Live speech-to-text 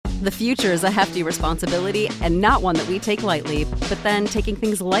The future is a hefty responsibility and not one that we take lightly. But then taking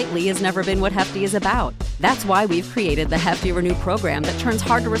things lightly has never been what Hefty is about. That's why we've created the Hefty Renew program that turns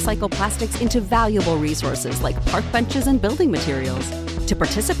hard-to-recycle plastics into valuable resources like park benches and building materials. To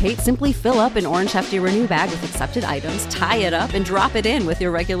participate, simply fill up an orange Hefty Renew bag with accepted items, tie it up, and drop it in with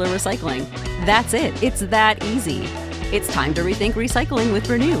your regular recycling. That's it. It's that easy. It's time to rethink recycling with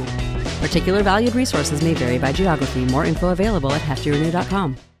Renew. Particular valued resources may vary by geography. More info available at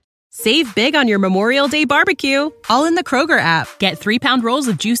heftyrenew.com. Save big on your Memorial Day barbecue, all in the Kroger app. Get 3-pound rolls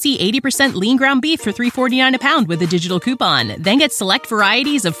of juicy 80% lean ground beef for $3.49 a pound with a digital coupon. Then get select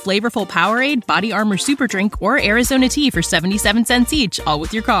varieties of flavorful Powerade, Body Armor Super Drink, or Arizona tea for 77 cents each, all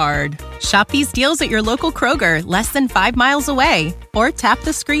with your card. Shop these deals at your local Kroger, less than 5 miles away. Or tap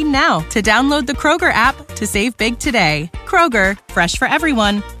the screen now to download the Kroger app to save big today. Kroger, fresh for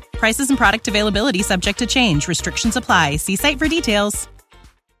everyone. Prices and product availability subject to change. Restrictions apply. See site for details.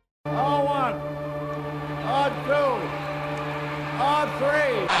 R1, R2,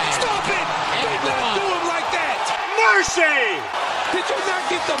 R3. Stop it! Did not do him like that! Mercy! Did you not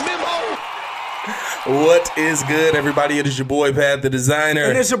get the memo? What is good, everybody? It is your boy, Pat the Designer.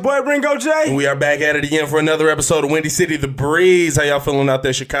 And it's your boy, Ringo J. And we are back at it again for another episode of Windy City The Breeze. How y'all feeling out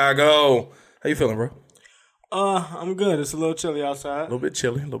there, Chicago? How you feeling, bro? I'm good. It's a little chilly outside. A little bit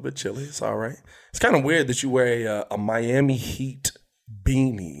chilly. It's all right. It's kind of weird that you wear a Miami Heat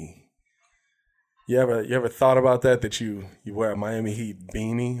beanie. You ever thought about that? That you wear a Miami Heat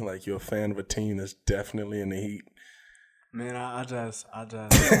beanie, like you're a fan of a team that's definitely in the Heat. Man, I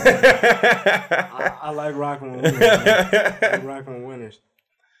like rocking with winners. I like rocking with winners.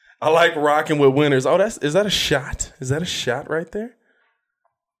 I like rocking with winners. Oh, is that a shot? Is that a shot right there?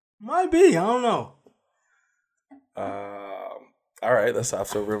 Might be. I don't know. All right, that's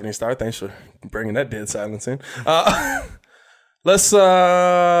off to a riveting start. Thanks for bringing that dead silence in. Let's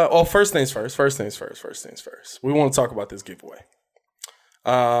first things first. We want to talk about this giveaway.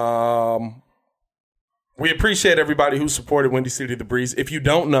 We appreciate everybody who supported Windy City The Breeze. If you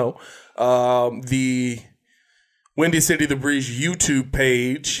don't know, the Windy City The Breeze YouTube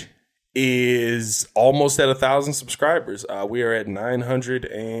page is almost at 1,000 subscribers. We are at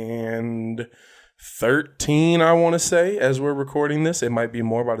 913, I want to say, as we're recording this. It might be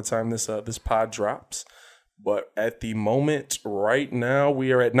more by the time this pod drops. But at the moment, right now,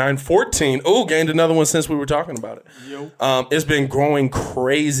 we are at 914. Oh, gained another one since we were talking about it. It's been growing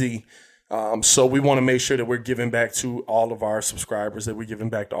crazy. So we want to make sure that we're giving back to all of our subscribers, that we're giving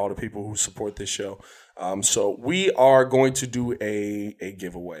back to all the people who support this show. So we are going to do a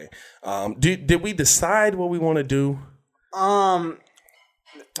giveaway. Did we decide what we want to do?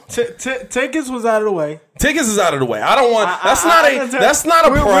 Tickets was out of the way. Tickets is out of the way. I don't want. That's not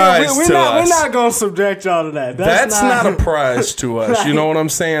a prize to us. We're not gonna subject y'all to that. That's not a prize to us. You know what I'm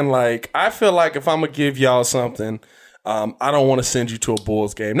saying? Like, I feel like if I'm gonna give y'all something, I don't want to send you to a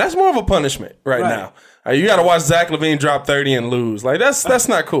Bulls game. That's more of a punishment right now. You got to watch Zach LaVine drop 30 and lose. Like, that's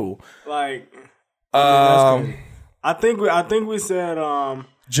not cool. Like, I think we said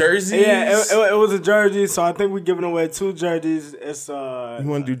jerseys. Yeah, it was a jersey, so I think we're giving away 2 jerseys. It's you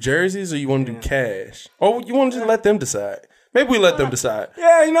want to do jerseys or you want to do cash? Or you want to just let them decide? Maybe we let them decide.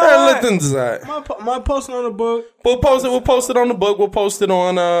 Yeah, you know let them decide. My posting on the book. We'll post it on the book. We'll post it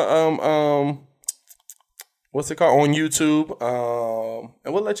on what's it called, on YouTube,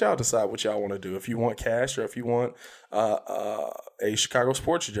 and we'll let y'all decide what y'all want to do. If you want cash or if you want a Chicago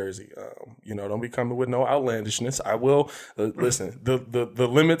sports jersey, don't be coming with no outlandishness. I will listen. The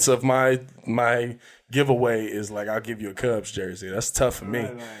limits of my giveaway is like, I'll give you a Cubs jersey. That's tough for me,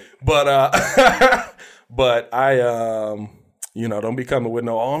 but but I don't be coming with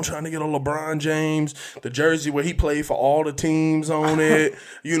no, I'm trying to get a LeBron James, the jersey where he played for all the teams on it.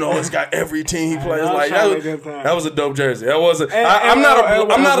 It's got every team he plays. Like, that was a dope jersey. That wasn't. I'm not a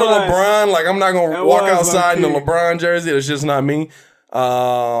LeBron. Like, I'm not gonna walk outside in a LeBron jersey. It's just not me.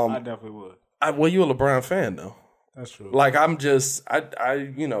 I definitely would. Well, you a LeBron fan though. That's true. Like, I'm just,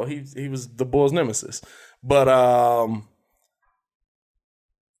 he was the Bulls' nemesis, but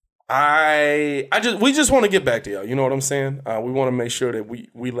we just want to get back to y'all. You know what I'm saying? We want to make sure that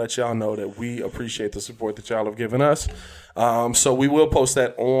we let y'all know that we appreciate the support that y'all have given us. So we will post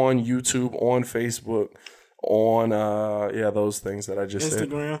that on YouTube, on Facebook, on those things that I just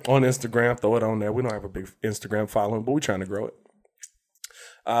said. On Instagram, throw it on there. We don't have a big Instagram following, but we're trying to grow it.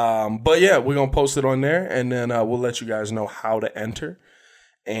 But yeah, we're gonna post it on there, and then we'll let you guys know how to enter.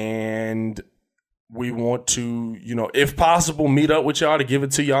 And we want to, if possible, meet up with y'all to give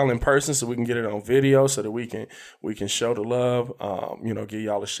it to y'all in person so we can get it on video so that we can show the love, give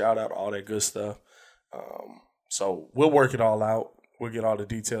y'all a shout out, all that good stuff. So we'll work it all out. We'll get all the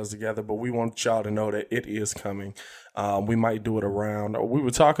details together, but we want y'all to know that it is coming. We might do it around. We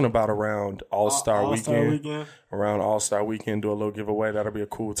were talking about around All-Star Weekend. Around All-Star Weekend, do a little giveaway. That'll be a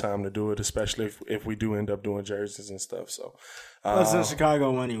cool time to do it, especially if we do end up doing jerseys and stuff. So, it's in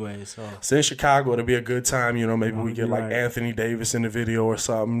Chicago anyway. So it's in Chicago. It'll be a good time. You know, maybe we get like Anthony Davis in the video or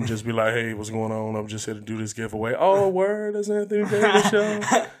something. Just be like, hey, what's going on? I'm just here to do this giveaway. Oh, word, it's Anthony Davis show.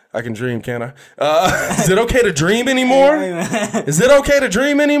 I can dream, can I? Is it okay to dream anymore? Is it okay to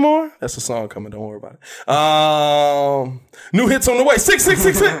dream anymore? That's a song coming. Don't worry about it. New hits on the way.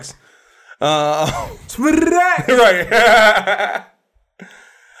 6666. Right.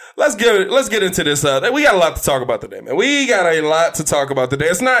 Let's get into this. We got a lot to talk about today, man. We got a lot to talk about today.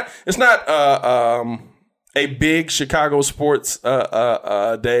 It's not a big Chicago sports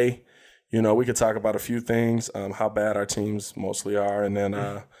day. You know, we could talk about a few things, how bad our teams mostly are, and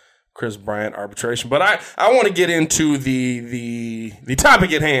then Chris Bryant arbitration. But I want to get into the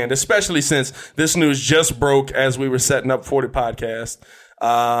topic at hand, especially since this news just broke as we were setting up for the podcast.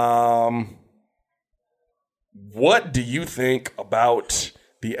 What do you think about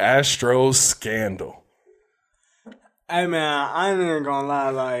the Astros scandal? Hey man, I ain't even gonna lie.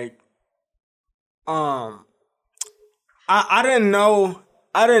 Like, I didn't know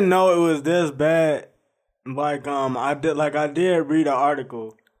it was this bad. Like, I did read an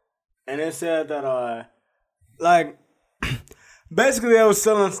article, and it said that basically they was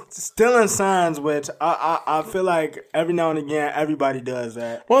stealing signs, which I feel like every now and again everybody does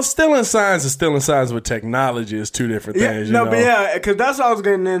that. Well, stealing signs and stealing signs with technology is two different things. But because that's what I was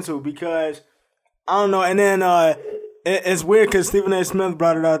getting into. Because I don't know, and then it's weird because Stephen A. Smith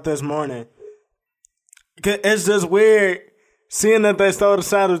brought it out this morning. It's just weird seeing that they stole the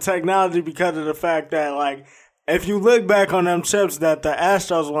signs with technology because of the fact that, like, if you look back on them chips that the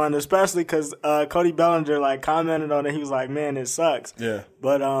Astros won, especially because Cody Bellinger like commented on it, he was like, "Man, it sucks." Yeah.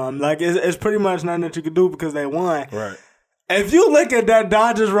 But it's pretty much nothing that you could do because they won. Right. If you look at that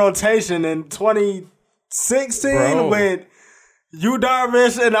Dodgers rotation in 2016 with Yu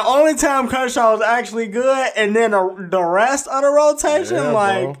Darvish, and the only time Kershaw was actually good, and then the rest of the rotation,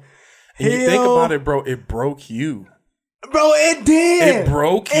 bro. And you think about it, bro, it broke you. Bro, it did. It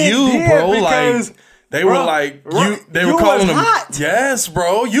broke you, bro. Like, they were like, they were calling him. Hot. Yes,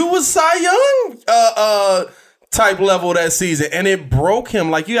 bro. You was Cy Young type level that season, and it broke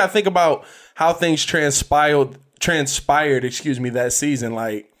him. Like, you got to think about how things transpired, that season.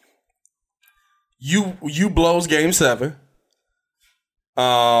 Like, you blows Game 7.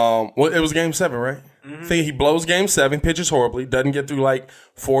 Well, it was Game 7, right? Mm-hmm. I think he blows Game 7, pitches horribly, doesn't get through like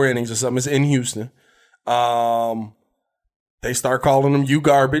 4 innings or something. It's in Houston. They start calling him "you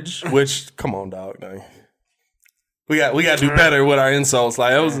garbage," which, come on, dog. No. We got to do better with our insults.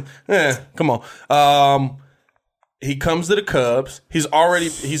 Like, it was, come on. He comes to the Cubs. He's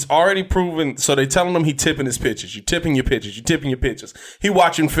already proven. So they telling him he tipping his pitches. You tipping your pitches. You tipping your pitches. He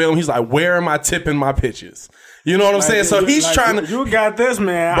watching film. He's like, where am I tipping my pitches? You know what I'm saying? So he's trying to. You got this,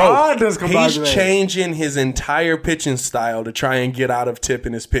 man. Bro, he's changing his entire pitching style to try and get out of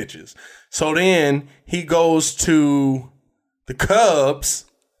tipping his pitches. So then he goes to the Cubs,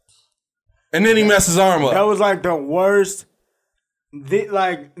 and then he messes his arm up. That was like the worst.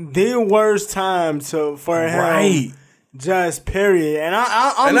 The worst time for him. Right. Just period. And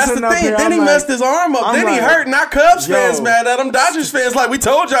I'm that's the thing. Then he messed his arm up. Then he hurt. Not Cubs fans mad at him. Dodgers fans like, we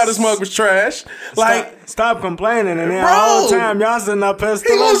told y'all this mug was trash. Like, stop complaining. And then all the time y'all sitting up pissed.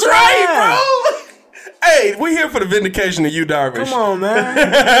 He was right, bro. Hey, we here for the vindication of Yu Darvish. Come on,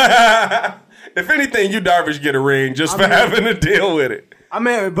 man. If anything, Yu Darvish get a ring just for having to deal with it. I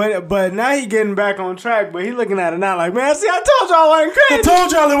mean, but now he getting back on track, but he looking at it now like, man, see, I told y'all I ain't crazy. I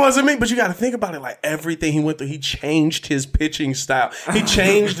told y'all it wasn't me. But you got to think about it, like everything he went through, he changed his pitching style. He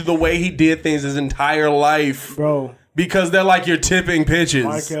changed the way he did things his entire life. Bro. Because they're like, you're tipping pitches.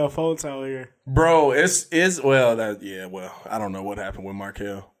 Markel Fultz out here. Bro, I don't know what happened with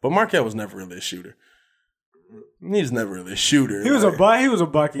Markel. But Markel was never really a shooter. He was never really a shooter. He was a bucket. He was a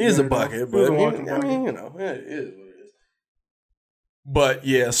bucket, but it is what it is. But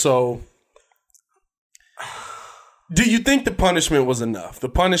yeah, so do you think the punishment was enough? The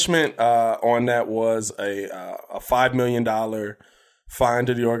punishment on that was a $5 million fine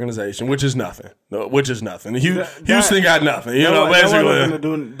to the organization, which is nothing. Houston got nothing.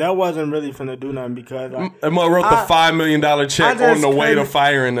 That wasn't really finna do nothing because Emma wrote the $5 million check on the way to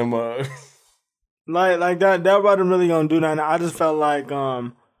firing them. Like that wasn't really gonna do nothing. I just felt like,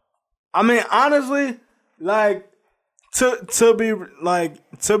 I mean, honestly, like. To be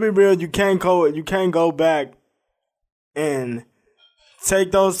real, you can't go back and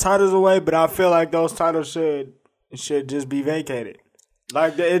take those titles away, but I feel like those titles should just be vacated.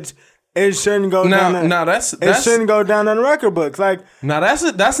 Like it shouldn't go down. It shouldn't go down in the record books. Like now,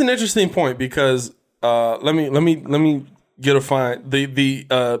 that's an interesting point because let me get a fine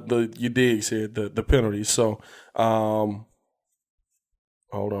the you digs here the penalties. So hold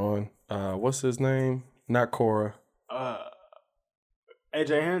on, what's his name? Not Cora.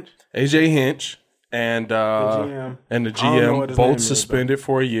 AJ Hinch and the GM both suspended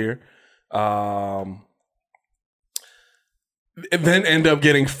for a year. Then end up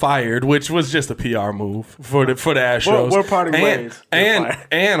getting fired, which was just a PR move for the Astros. We're parting ways.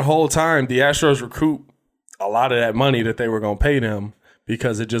 And whole time the Astros recoup a lot of that money that they were going to pay them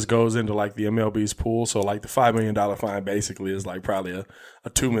because it just goes into like the MLB's pool. So like the $5 million fine basically is like probably a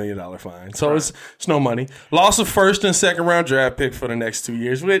 $2 million fine. So it's no money. Loss of first and second round draft pick for the next 2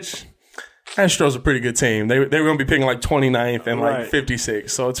 years, which Astros a pretty good team. They were going to be picking like 29th and like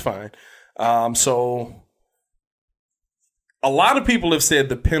 56, so it's fine. So a lot of people have said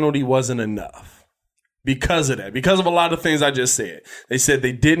the penalty wasn't enough because of that, because of a lot of things I just said. They said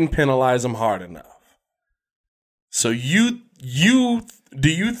they didn't penalize them hard enough. So do you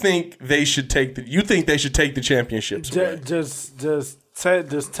think they should take the championships away? Just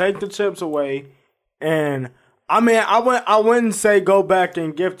take the chips away, and I mean I wouldn't say go back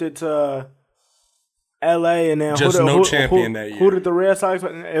and gift it to LA and then champion that year. Who did the Red Sox?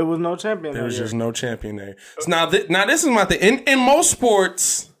 It was no champion. There was just no champion there. So now this is my thing. In most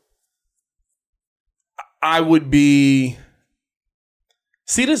sports, I would be.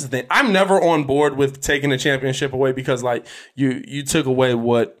 See, this is the thing. I'm never on board with taking the championship away because, like, you took away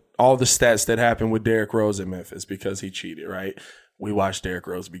all the stats that happened with Derrick Rose at Memphis because he cheated, right? We watched Derrick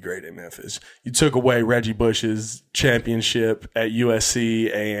Rose be great at Memphis. You took away Reggie Bush's championship at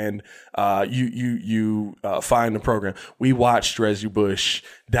USC, and you fined the program. We watched Reggie Bush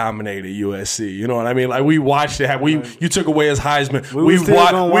dominate at USC. You know what I mean? Like we watched it. You took away his Heisman. We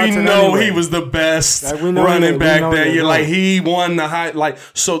know he was the best running back that year. Like he won the high. Like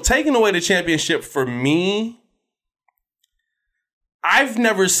so, taking away the championship for me, I've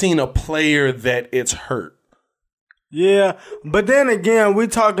never seen a player that it's hurt. Yeah, but then again, we're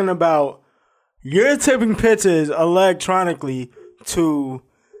talking about you're tipping pitches electronically to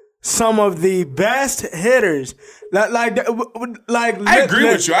some of the best hitters. Like I agree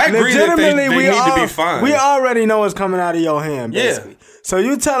with you. I agree that they need to be fine. We already know what's coming out of your hand, basically. Yeah. So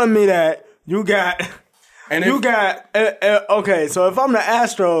you telling me that you got okay, so if I'm the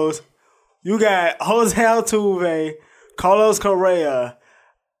Astros, you got Jose Altuve, Carlos Correa,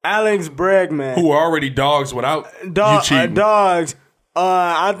 Alex Bregman, who are already dogs without you cheating. Dogs.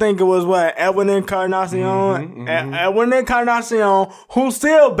 I think it was Edwin Encarnacion. Edwin Encarnacion, who's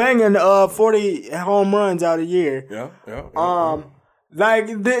still banging 40 home runs out a year. Yeah.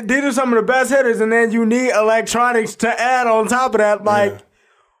 Like these are some of the best hitters, and then you need electronics to add on top of that. Like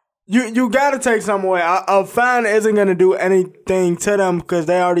you got to take some away. A fine isn't going to do anything to them because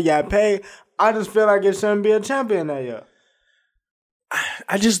they already got paid. I just feel like it shouldn't be a champion that year.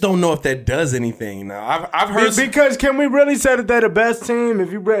 I just don't know if that does anything now. I've heard because can we really say that they're the best team?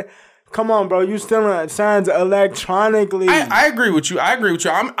 If you come on, bro, you still signs electronically. I agree with you.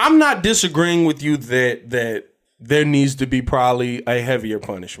 I'm not disagreeing with you that there needs to be probably a heavier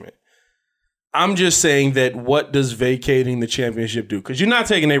punishment. I'm just saying that what does vacating the championship do? Because you're not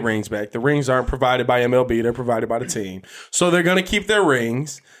taking their rings back. The rings aren't provided by MLB; they're provided by the team. So they're going to keep their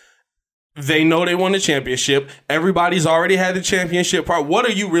rings. They know they won the championship. Everybody's already had the championship part. What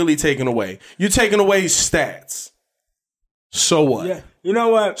are you really taking away? You're taking away stats. So what? Yeah. You know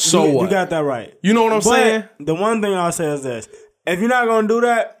what? What? You got that right. You know what I'm saying? The one thing I'll say is this. If you're not going to do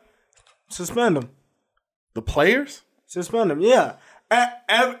that, suspend them. The players? Suspend them, yeah.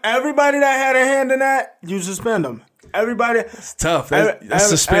 Everybody that had a hand in that, you suspend them. Everybody. It's tough. That's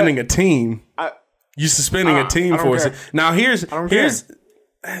suspending a team. You suspending a team for it. Now here's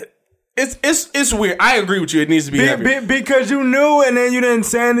It's weird. I agree with you. It needs to be heavy. Because you knew and then you didn't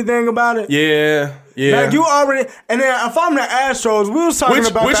say anything about it. Yeah. Like you already. And then if I'm the Astros, we was talking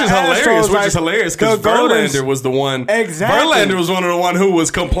about which the is Astros. Hilarious. Which is hilarious because Verlander was the one. Exactly. Verlander was one of the one who was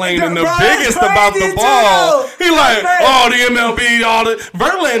complaining the biggest about the ball. He like, the MLB,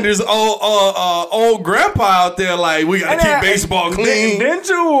 Verlander's old grandpa out there. Like we gotta keep baseball clean. Didn't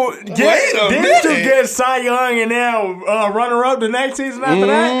you get Cy Young and now runner up the next season after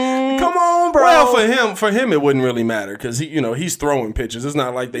that? Come on, bro. Well, for him, it wouldn't really matter because he's throwing pitches. It's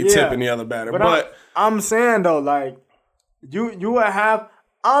not like they tipping the other batter, but. I'm saying though, like you would have.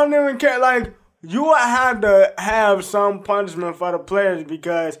 I don't even care. Like you would have to have some punishment for the players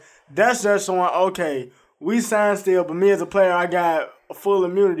because that's just showing. Okay, we signed still, but me as a player, I got full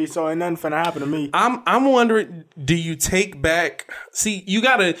immunity, so ain't nothing finna happen to me. I'm wondering, do you take back? See, you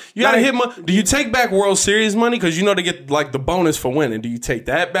gotta hit money. Do you take back World Series money because you know they get like the bonus for winning? Do you take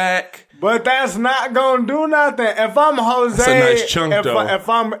that back? But that's not gonna do nothing. If I'm Jose, that's a nice chunk, though. If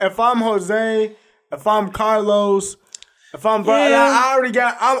I'm Jose, if I'm Carlos, if I'm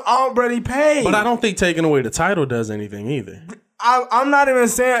I'm already paid. But I don't think taking away the title does anything either. I'm not even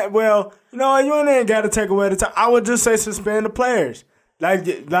saying. Well, you know, you ain't got to take away the title. I would just say suspend the players.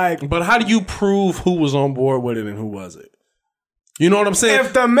 Like. But how do you prove who was on board with it and who wasn't? You know what I'm saying?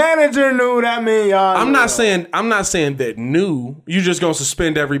 If the manager knew, that mean y'all. I'm not saying that knew. You just gonna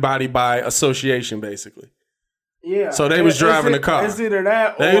suspend everybody by association, basically. Yeah. So they was driving the car. It's either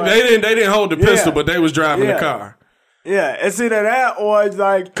that or they didn't hold the pistol, but they was driving the car. Yeah, it's either that or it's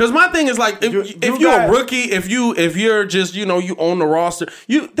like. Because my thing is like, if you're a rookie, if you're just you own the roster,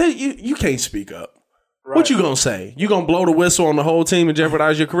 you can't speak up. Right. What you gonna say? You gonna blow the whistle on the whole team and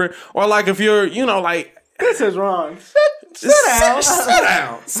jeopardize your career? Or like if you're like this is wrong. Sit down. Sit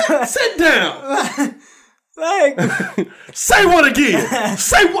down. Say what again?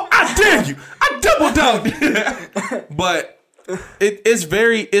 Say what? I dare you. I double dog. But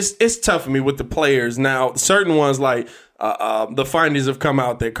it's tough for me with the players now. Certain ones like the findings have come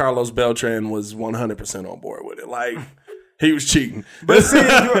out that Carlos Beltran was 100% on board with it. Like he was cheating. But see, you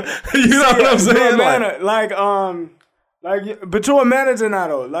know what I'm saying? But you're a manager now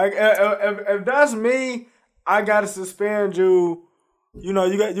though. Like if that's me, I gotta suspend you. You know,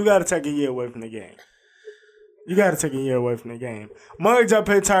 you got to take a year away from the game. You got to take a year away from the game. Muggs up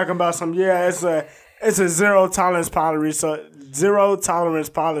here talking about some. Yeah, it's a zero tolerance policy.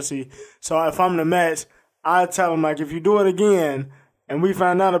 So if I'm the Mets, I tell them like, if you do it again and we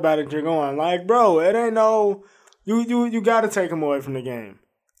find out about it, you're going like, bro, it ain't no. You got to take them away from the game.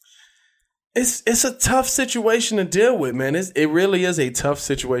 It's a tough situation to deal with, man. It really is a tough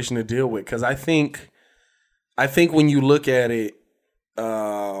situation to deal with because I think when you look at it.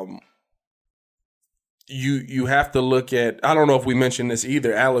 You have to look at, I don't know if we mentioned this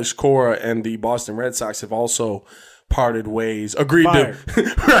either, Alex Cora and the Boston Red Sox have also parted ways, agreed to,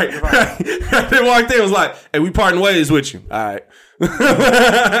 right. They walked in and was like, hey, we parting ways with you. All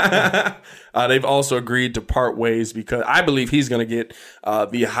right. They've also agreed to part ways because I believe he's going to get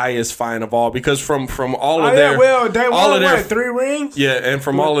the highest fine of all because from all of their... they won 3 rings? Yeah, and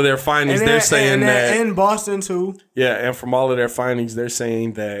from all of their findings, they're saying that... in Boston, too. Yeah, and from all of their findings, they're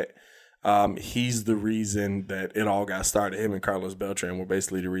saying that he's the reason that it all got started. Him and Carlos Beltran were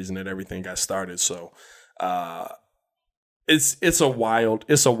basically the reason that everything got started. So it's a wild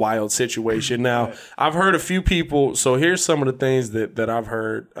situation. Now, I've heard a few people. So here's some of the things that I've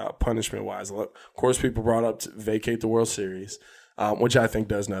heard punishment wise. Of course, people brought up to vacate the World Series, which I think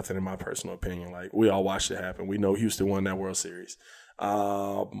does nothing in my personal opinion. Like we all watched it happen. We know Houston won that World Series.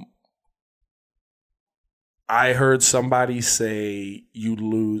 I heard somebody say you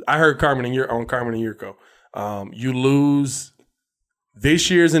lose. I heard Carmen and Yurko. You lose this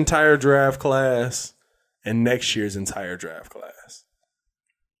year's entire draft class and next year's entire draft class.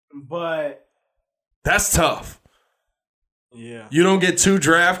 But that's tough. Yeah, you don't get 2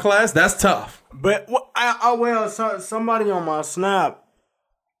 draft class. That's tough. But somebody on my Snap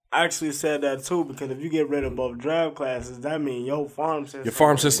actually said that too, because if you get rid of both draft classes, that means your farm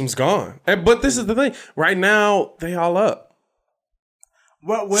system's gone. But this is the thing. Right now, they all up.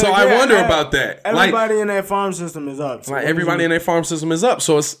 So I wonder about that. Everybody in their farm system is up. So everybody in their farm system is up.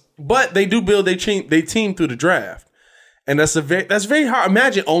 So but they do build their team through the draft, and that's very hard.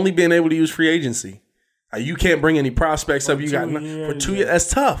 Imagine only being able to use free agency. You can't bring any prospects up. You got for 2 years. That's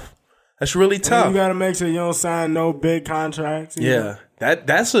tough. That's really tough. You got to make sure you don't sign no big contracts. Yeah.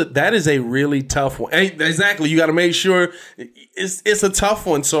 That is a really tough one. Exactly. You got to make sure it's a tough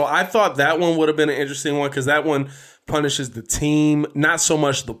one. So I thought that one would have been an interesting one because that one punishes the team, not so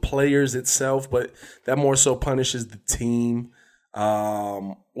much the players itself, but that more so punishes the team,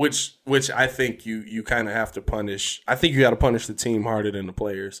 which I think you kind of have to punish. I think you got to punish the team harder than the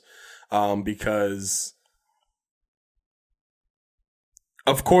players because,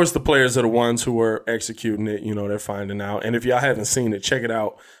 of course, the players are the ones who are executing it. You know, they're finding out. And if y'all haven't seen it, check it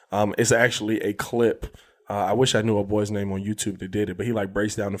out. It's actually a clip. I wish I knew a boy's name on YouTube that did it, but he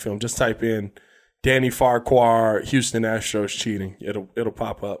breaks down the film. Just type in Danny Farquhar, Houston Astros cheating. It'll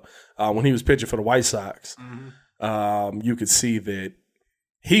pop up. When he was pitching for the White Sox, you could see that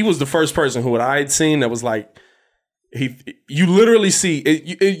he was the first person who I had seen that was like, you literally see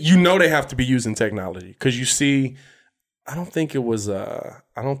it, you know they have to be using technology because you see. I don't think it was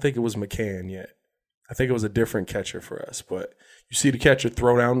McCann yet. I think it was a different catcher for us. But you see the catcher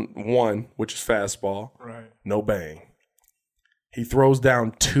throw down one, which is fastball. Right. No bang. He throws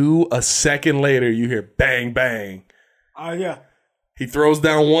down 2. A second later, you hear bang, bang. Oh, yeah. He throws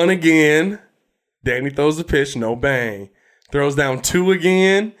down 1 again. Danny throws the pitch, no bang. Throws down 2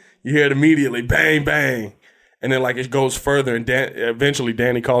 again. You hear it immediately, bang, bang. And then like it goes further, and eventually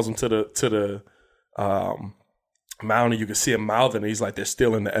Danny calls him to the mound, and you can see him mouthing. And he's like, they're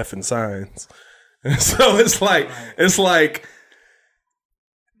still in the effing signs. And so it's like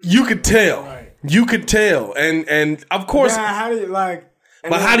you could tell. Right. You could tell. And of course, how do you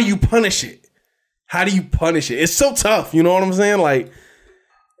how do you punish it? How do you punish it? It's so tough. You know what I'm saying? Like,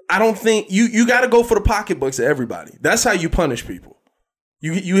 I don't think you got to go for the pocketbooks of everybody. That's how you punish people.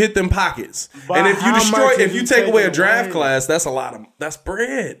 You hit them pockets. But and if you take away a draft class, that's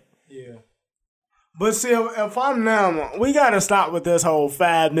bread. Yeah. But see, if I'm them, we got to stop with this whole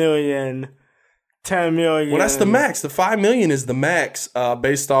 $5 million, $10 million. Well, that's the max. The $5 million is the max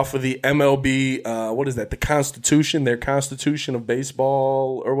based off of the MLB, what is that? The Constitution, their Constitution of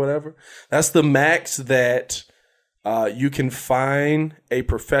baseball or whatever. That's the max that you can fine a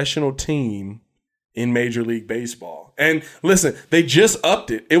professional team in Major League Baseball. And listen, they just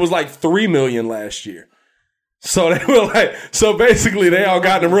upped it. It was like $3 million last year. So they were like, so basically they all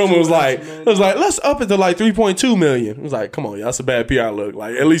got in the room and was like, let's up it to like 3.2 million. It was like, come on, y'all, that's a bad PR look.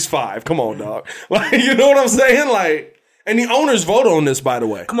 Like at least 5. Come on, dog. Like, you know what I'm saying? Like, and the owners vote on this, by the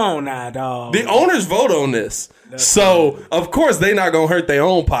way. Come on now, dog. The owners vote on this. So of course they not gonna hurt their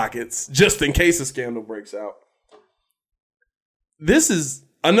own pockets just in case a scandal breaks out. This is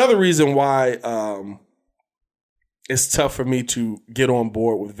another reason why it's tough for me to get on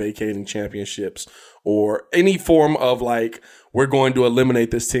board with vacating championships or any form of like, we're going to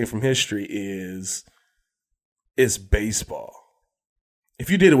eliminate this team from history is baseball. If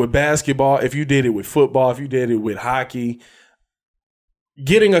you did it with basketball, if you did it with football, if you did it with hockey,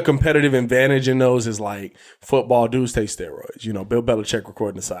 getting a competitive advantage in those is like football dudes take steroids. You know, Bill Belichick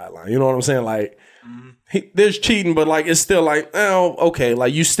recording the sideline. You know what I'm saying? Like, there's cheating, but like it's still like, oh, okay.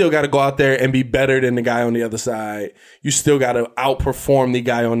 Like you still got to go out there and be better than the guy on the other side. You still got to outperform the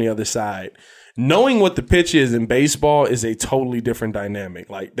guy on the other side. Knowing what the pitch is in baseball is a totally different dynamic.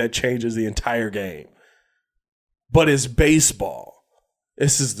 Like that changes the entire game. But it's baseball.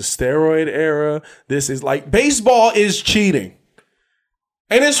 This is the steroid era. This is like baseball is cheating.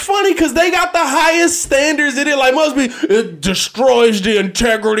 And it's funny because they got the highest standards in it. Like, it destroys the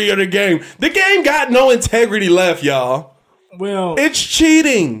integrity of the game. The game got no integrity left, y'all. Well, it's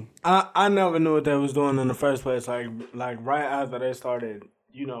cheating. I never knew what they was doing in the first place. Like right after they started,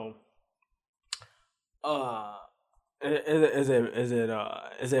 you know.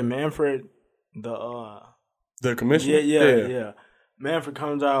 Is it Manfred the commissioner? Yeah. Manfred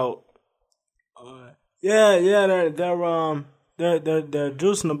comes out. They're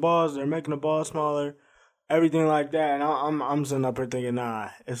juicing the balls. They're making the ball smaller, everything like that. And I'm sitting up here thinking, nah,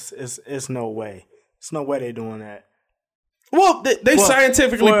 it's no way. It's no way they're doing that. Well, they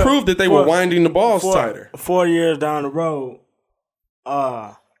scientifically proved that they were winding the balls tighter. 4 years down the road,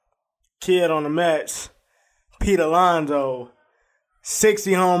 kid on the Mets, Pete Alonso,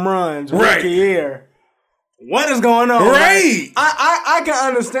 60 home runs, rookie year. What is going on? Right. Like, I can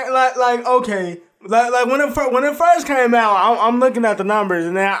understand. Like okay. Like when it first came out, I'm looking at the numbers,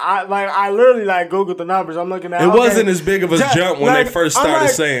 and then I literally like Googled the numbers. I'm looking at it wasn't as big of a jump when they first started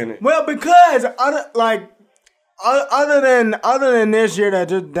saying it. Well, because other than this year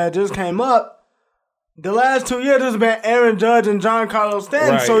that just came up, the last 2 years has been Aaron Judge and Giancarlo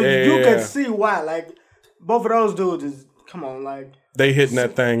Stanton. Right, so you can see why. Like both of those dudes is come on, like they hitting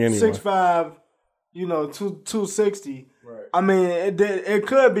that thing anyway. 6'5", 260. Right. I mean, it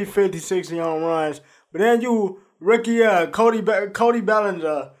could be 50, 60 home runs, but then you rookie Cody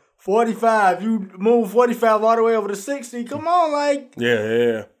Bellinger, 45. You move 45 all the way over to 60. Come on, like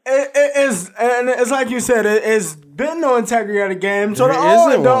yeah. It's like you said. It's been no integrity of the game, so the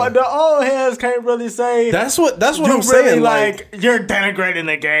old heads can't really say. That's what I'm really saying. Like you're denigrating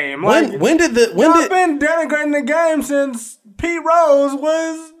the game. When did been denigrating the game since Pete Rose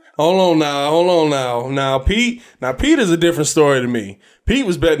was. Hold on now. Now Pete is a different story to me. Pete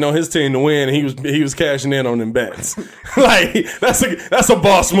was betting on his team to win, and he was cashing in on them bets. Like that's a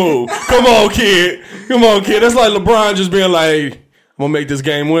boss move. Come on, kid. That's like LeBron just being like, I'm gonna make this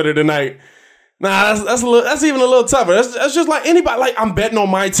game winner tonight. Nah, that's even a little tougher. That's just like anybody. Like I'm betting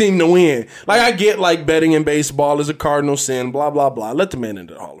on my team to win. Like I get like betting in baseball is a cardinal sin. Blah blah blah. Let the man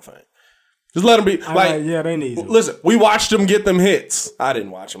into the Hall of Fame. Just let them be like. Yeah, they need to. Listen, we watched them get them hits. I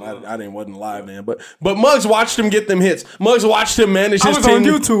didn't watch them. I wasn't live then. But Muggs watched them get them hits. Muggs watched him manage his team. I was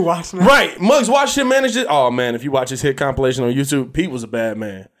on YouTube watching it. Right. Muggs watched him manage it. Oh man, if you watch his hit compilation on YouTube, Pete was a bad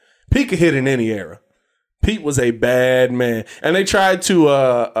man. Pete could hit in any era. Pete was a bad man. And they tried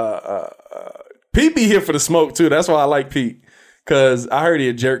to Pete be here for the smoke too. That's why I like Pete. Cause I heard he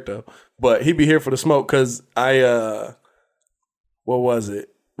a jerk though. But he be here for the smoke cause what was it?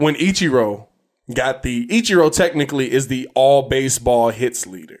 When Ichiro technically is the all baseball hits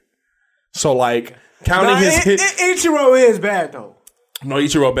leader. So like counting his hits. Ichiro is bad though. No,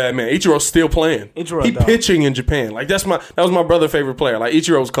 Ichiro bad man. Ichiro's still playing. He pitching in Japan. Like that was my brother's favorite player. Like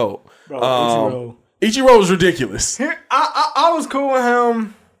Ichiro's cold. Bro, Ichiro was ridiculous. I was cool with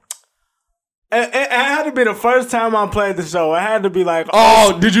him. It had to be the first time I played the show. It had to be like,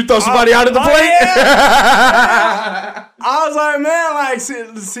 did you throw somebody out of the plate? Yeah. I was like, man, like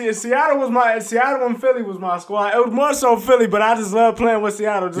Seattle and Philly was my squad. It was more so Philly, but I just love playing with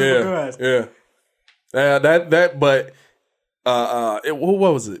Seattle just because. Yeah. What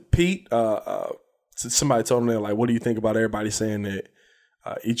was it? Pete, somebody told him that, like, what do you think about everybody saying that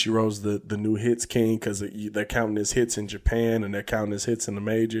Ichiro's the new hits king because they're counting his hits in Japan and they're counting his hits in the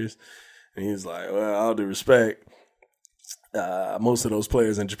majors? And he's like, well, all due respect, most of those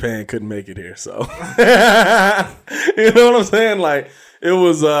players in Japan couldn't make it here. So, you know what I'm saying? Like, it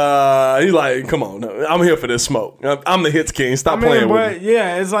was, he's like, come on, no, I'm here for this smoke. I'm the hits king. Stop playing with me.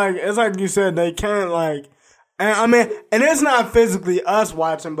 Yeah, it's like you said, they can't, like, and it's not physically us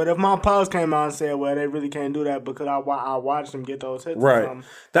watching, but if my post came out and said, well, they really can't do that because I watched them get those hits. Right.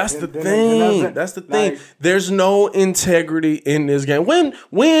 That's the thing. That's the thing. There's no integrity in this game. When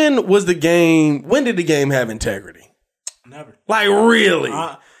did the game have integrity? Never. Like, really?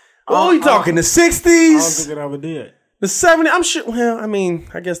 What are we talking, the 60s? I don't think it ever did. The 70s? I'm sure, well, I mean,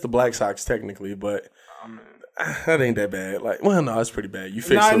 I guess the Black Sox technically, but that ain't that bad. Like, well, no, it's pretty bad. You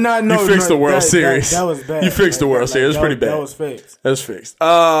fixed the World Series. That was bad. You fixed the World Series. It's pretty bad. That was fixed. That's fixed.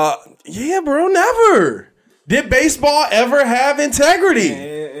 Yeah, bro, never. Did baseball ever have integrity?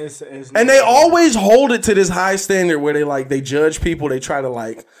 Yeah, and they always hold it to this high standard where they judge people. They try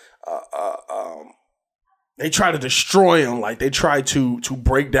to they try to destroy them. Like, they try to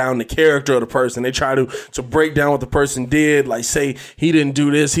break down the character of the person. They try to break down what the person did. Like, say he didn't do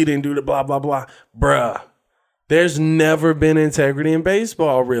this, he didn't do that, blah, blah, blah. Bruh. There's never been integrity in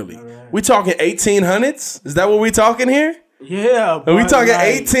baseball, really. Right. We talking 1800s? Is that what we talking here? Yeah. Are we talking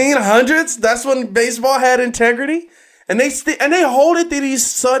 1800s? That's when baseball had integrity? And they hold it to these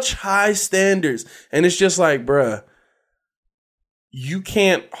such high standards. And it's just like, bruh, you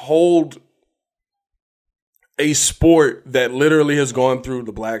can't hold a sport that literally has gone through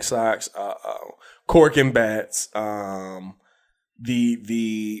the Black Sox, cork and bats, the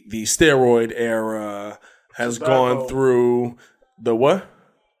steroid era, has gone through the what?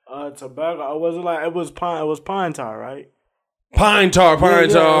 Tobacco. It was pine tar, right? Pine tar.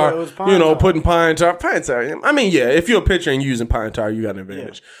 Yeah, it was pine tar. Putting pine tar. I mean, yeah, if you're a pitcher and using pine tar, you got an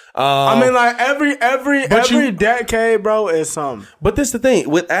advantage. Yeah. Like every decade, bro, is something. But this is the thing.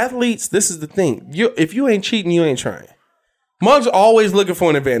 With athletes, this is the thing. If you ain't cheating, you ain't trying. Muggs always looking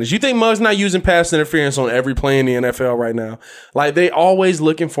for an advantage. You think Muggs not using pass interference on every play in the NFL right now? Like, they always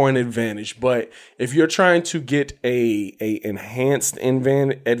looking for an advantage. But if you're trying to get a enhanced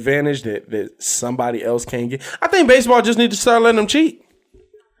advantage that somebody else can't get, I think baseball just need to start letting them cheat.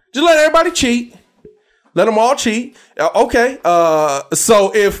 Just let everybody cheat. Let them all cheat. Okay.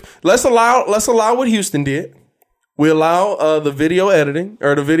 So let's allow what Houston did. We allow the video editing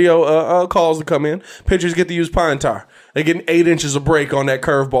or the video calls to come in. Pitchers get to use pine tar. They're getting 8 inches of break on that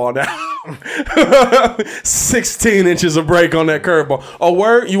curveball now. 16 inches of break on that curveball. Oh,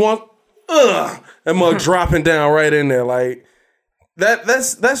 word? You want? That mug dropping down right in there. Like,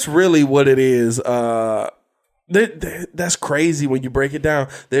 that's really what it is. That's crazy when you break it down.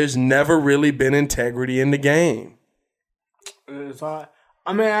 There's never really been integrity in the game. It's hard.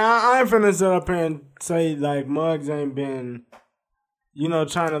 I mean, I ain't finna sit up here and say, like, Muggs ain't been,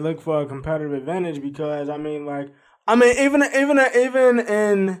 trying to look for a competitive advantage because, even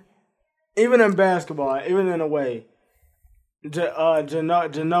in basketball, even in a way,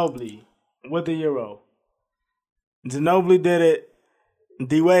 Ginobili with the Euro. Ginobili did it.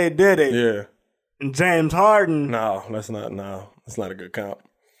 D-Wade did it. Yeah. James Harden. No, that's not a good comp.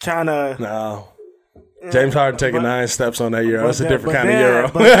 No. James Harden taking 9 steps on that Euro. That's a different kind of Euro.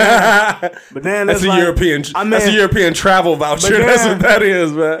 But then that's a European. That's a European travel voucher. That's what that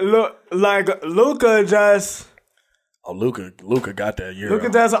is, man. Look, like Luka just. Oh, Luka got that Euro. Luka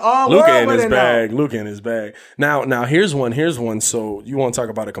does all Luka in his bag. Luka in his bag. Now here's one. So you want to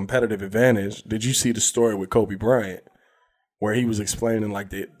talk about a competitive advantage? Did you see the story with Kobe Bryant, where he was explaining like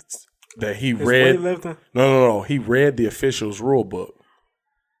that he read? Weightlifting? No. He read the officials' rule book.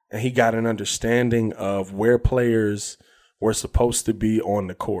 And he got an understanding of where players were supposed to be on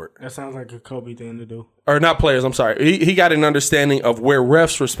the court. That sounds like a Kobe thing to do. Or not players, I'm sorry. He got an understanding of where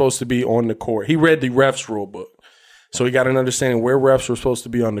refs were supposed to be on the court. He read the refs rule book. So he got an understanding where refs were supposed to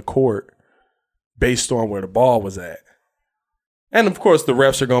be on the court based on where the ball was at. And, of course, the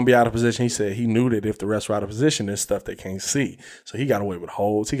refs are going to be out of position. He said he knew that if the refs were out of position, there's stuff they can't see. So he got away with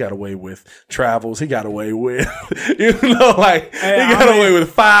holds. He got away with travels. He got away with, he got away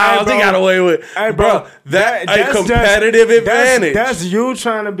with fouls. He got away with, that's a competitive advantage. That's you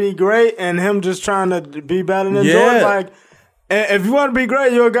trying to be great and him just trying to be better than Jordan. Like, if you want to be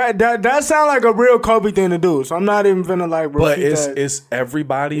great, you're a guy. That sounds like a real Kobe thing to do. So I'm not even finna like. But it's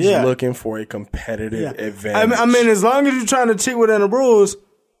everybody's looking for a competitive advantage. I mean, as long as you're trying to cheat within the rules.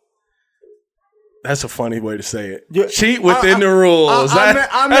 That's a funny way to say it. Cheat within the rules. That's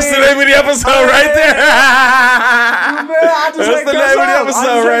the name of the episode right there. That's the name of the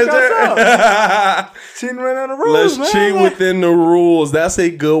episode right there. Cheating within the rules. Let's cheat within the rules. That's a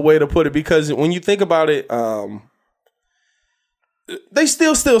good way to put it because when you think about it, they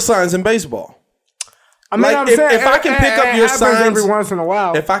still steal signs in baseball. I mean, like, if I can pick up your signs every once in a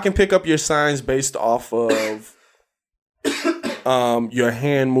while, if I can pick up your signs based off of your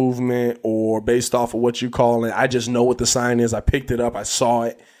hand movement or based off of what you call it, I just know what the sign is. I picked it up. I saw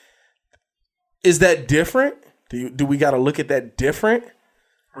it. Is that different? Do we got to look at that different?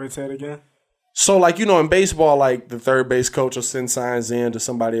 Wait, say it again. So, like, you know, in baseball, like, the third base coach will send signs in to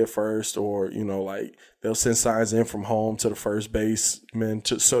somebody at first, or, you know, like, they'll send signs in from home to the first baseman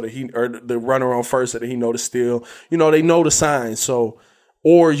so that or the runner on first so that he know to steal. You know, they know the signs. So,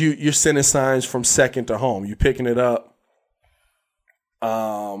 or you're sending signs from second to home. You're picking it up,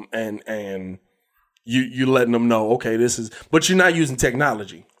 and you letting them know, okay, this is, but you're not using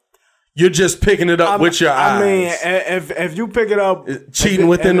technology. You're just picking it up with your eyes. I mean, if you pick it up, cheating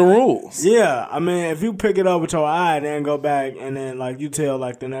within the rules. Yeah, I mean, if you pick it up with your eye, then go back and then like you tell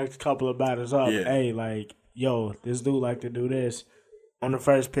like the next couple of batters up, hey, like, yo, this dude like to do this on the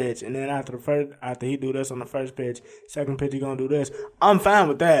first pitch, and then after he do this on the first pitch, second pitch he gonna do this. I'm fine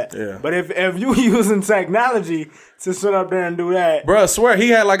with that. Yeah. But if you using technology to sit up there and do that, bro, I swear he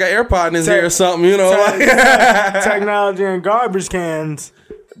had like an AirPod in his ear or something, you know, technology and garbage cans.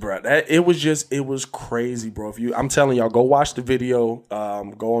 Bro, it was crazy, bro. I'm telling y'all, go watch the video.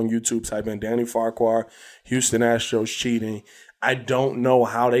 Go on YouTube, type in Danny Farquhar, Houston Astros cheating. I don't know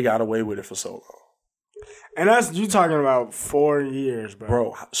how they got away with it for so long. And that's you talking about 4 years, bro.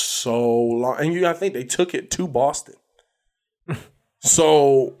 Bro, so long. And I think they took it to Boston.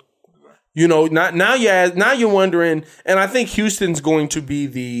 So, you know, now you're wondering, and I think Houston's going to be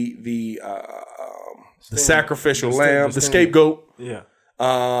the sacrificial lamb, the scapegoat. Yeah.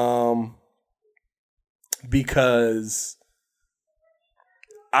 Because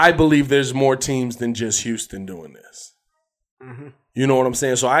I believe there's more teams than just Houston doing this. Mm-hmm. You know what I'm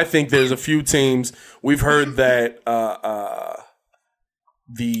saying? So I think there's a few teams. We've heard that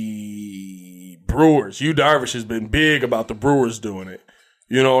the Brewers, Yu Darvish has been big about the Brewers doing it.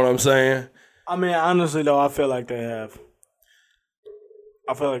 You know what I'm saying? I mean, honestly, though, I feel like they have.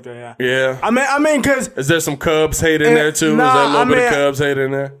 Yeah. I mean, because is there some Cubs hate in there too? Is there a little bit of Cubs hate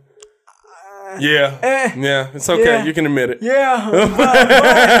in there? Yeah. Yeah. It's okay. Yeah. You can admit it. Yeah.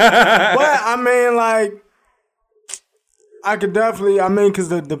 But I mean, like, I could definitely, because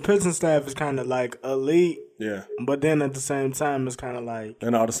the pitching staff is kind of like elite. Yeah. But then at the same time, it's kind of like.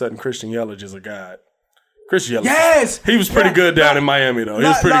 And all of a sudden, Christian Yelich is a god. Christian Yelich. Yes! He was pretty good down in Miami, though. He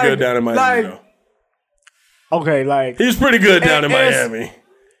was pretty good down in Miami, though. Okay, like. He was pretty good down in Miami.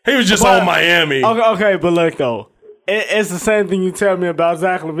 He was just on Miami. Okay, but look, though. It's the same thing you tell me about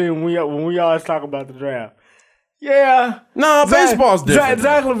Zach LaVine when we always talk about the draft. Yeah. No, baseball's different.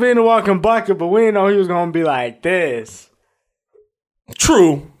 Zach LaVine a walking bucket, but we didn't know he was going to be like this.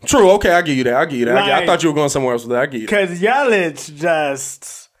 True. Okay, I give you that. I thought you were going somewhere else with that. I give you that. Because Yelich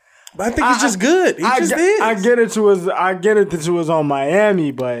just... But I think he's just good. He just is. I get it that you was on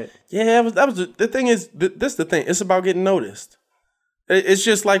Miami, but... Yeah, that was the thing is, this the thing. It's about getting noticed. It's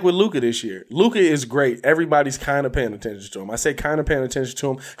just like with Luka this year. Luka is great. Everybody's kind of paying attention to him. I say kind of paying attention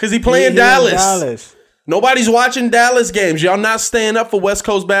to him because he playing Dallas. Nobody's watching Dallas games. Y'all not staying up for West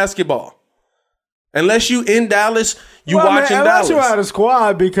Coast basketball. Unless you in Dallas, watching Dallas. Unless you out of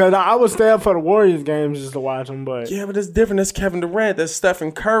squad, because I would stay up for the Warriors games just to watch them. But yeah, but it's different. That's Kevin Durant. That's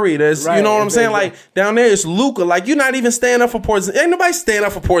Stephen Curry. That's right, you know what I'm saying. Like down there, it's Luka. Like you're not even staying up for Porzingis. Ain't nobody staying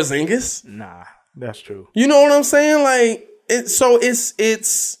up for Porzingis. Nah, that's true. You know what I'm saying? Like it's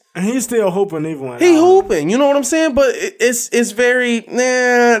And he's still hooping even when he hooping. You know what I'm saying? But it's very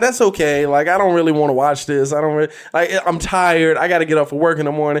that's okay. Like I don't really want to watch this. I don't really I'm tired. I got to get up for work in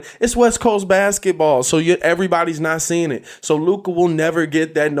the morning. It's West Coast basketball, so everybody's not seeing it. So Luka will never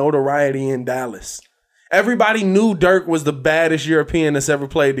get that notoriety in Dallas. Everybody knew Dirk was the baddest European that's ever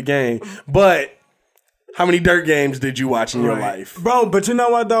played the game, but how many Dirk games did you watch in your life, bro? But you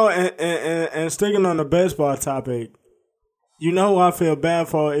know what though, and sticking on the baseball topic. You know who I feel bad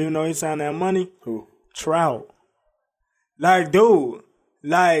for, even though he signed that money? Who? Trout. Like, dude,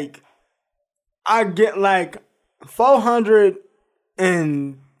 like, I get like $450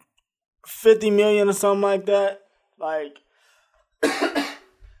 million or something like that. Like,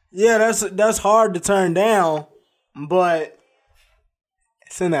 yeah, that's hard to turn down, but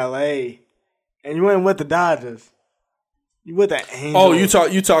it's in LA, and you ain't with the Dodgers. You with the Angels. Oh,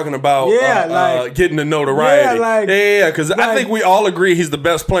 you talking about getting the notoriety. Yeah, because I think we all agree he's the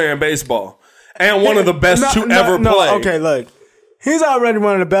best player in baseball and one of the best to ever play. Okay, look. He's already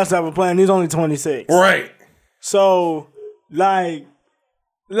one of the best ever playing. He's only 26. Right. So, like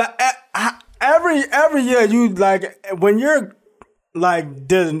every year you, like, when you're, like,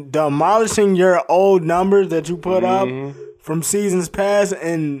 demolishing your old numbers that you put up from seasons past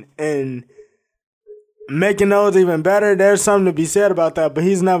and making those even better, there's something to be said about that, but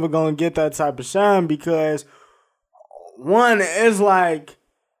he's never going to get that type of shine because, one, it's like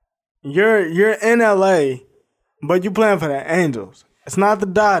you're in LA, but you playing for the Angels. It's not the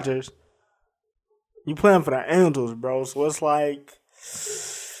Dodgers. You playing for the Angels, bro. So it's like,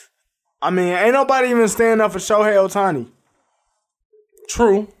 I mean, ain't nobody even standing up for Shohei Ohtani.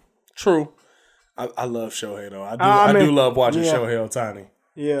 True. I love Shohei, though. I do love watching Shohei Ohtani.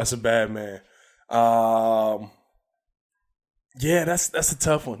 Yeah. That's a bad man. Yeah, that's a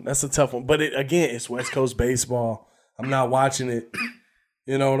tough one. But it's West Coast baseball. I'm not watching it.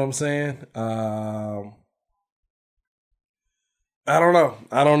 You know what I'm saying? I don't know.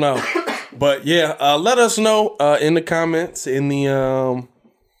 But yeah, let us know in the comments, in the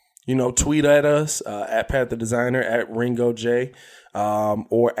tweet at us at Pat the Designer, at Ringo J,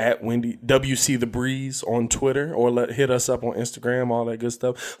 or at Wendy WC the Breeze on Twitter, or hit us up on Instagram, all that good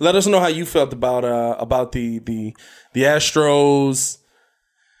stuff. Let us know how you felt about the Astros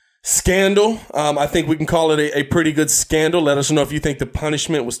scandal. I think we can call it a pretty good scandal. Let us know if you think the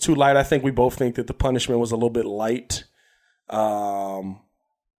punishment was too light. I think we both think that the punishment was a little bit light.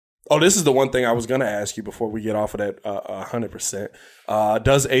 This is the one thing I was going to ask you before we get off of that 100%.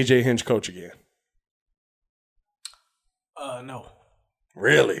 Does AJ Hinch coach again? No.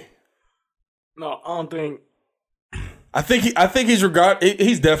 Really? No, I don't think. I think he's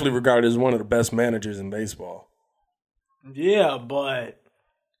definitely regarded as one of the best managers in baseball. Yeah, but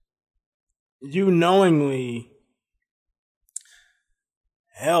you knowingly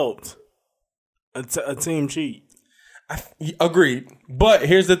helped a team cheat. Agreed. But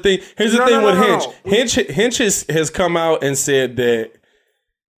here's the thing. With Hinch. Hinch has come out and said that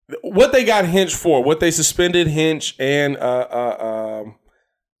what they got Hinch for, what they suspended Hinch and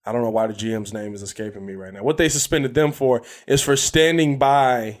I don't know why the GM's name is escaping me right now. What they suspended them for is for standing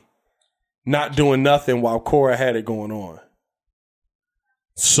by, not doing nothing while Cora had it going on.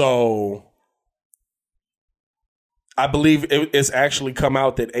 So I believe it's actually come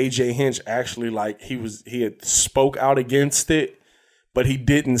out that AJ Hinch actually, like, he had spoke out against it, but he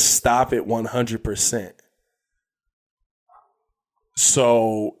didn't stop it 100%.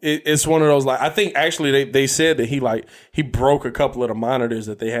 So it's one of those, like, I think actually they said that he broke a couple of the monitors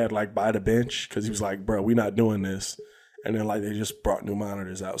that they had, like, by the bench, because he was like, bro, we're not doing this. And then, like, they just brought new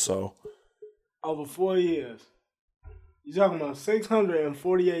monitors out. So over 4 years, you're talking about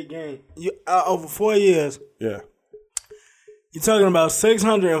 648 games. Over 4 years. Yeah. You're talking about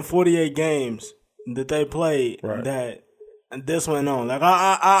 648 games that they played, right, that this went on. Like,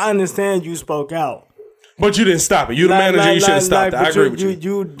 I understand you spoke out. But you didn't stop it. You the manager, you should have stopped it. I agree with you.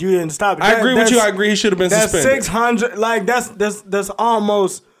 You didn't stop it. I agree with you. I agree he should have been suspended. That's 600, like, that's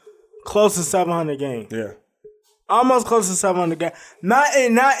almost close to 700 games. Yeah. Almost close to 700 games. Not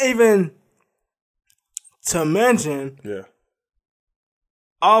even to mention, yeah,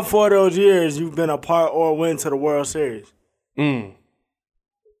 all 4 of those years you've been a part or went to the World Series. Yeah,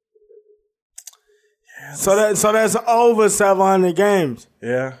 so that's over 700 games.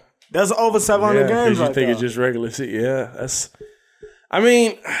 Yeah. That's over 700 games. You think it's just regular season? Yeah, that's. I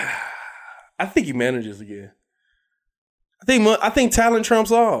mean, I think he manages again. I think talent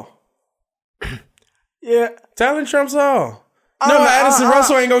trumps all. Yeah, talent trumps all. No, Addison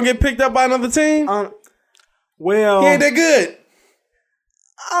Russell ain't gonna get picked up by another team. Well, he ain't that good.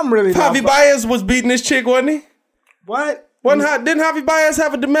 I'm really. Javi Baez was beating this chick, wasn't he? What? Didn't Javi Baez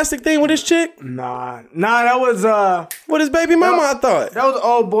have a domestic thing with his chick? Nah, that was with his baby mama. I thought that was an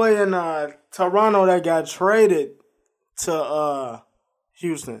old boy in Toronto that got traded to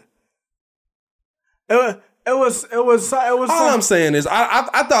Houston. It was. All I'm saying is, I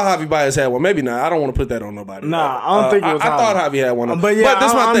thought Javi Baez had one. Maybe not. I don't want to put that on nobody. Nah, I don't think it was. I thought Javi had one. But yeah, this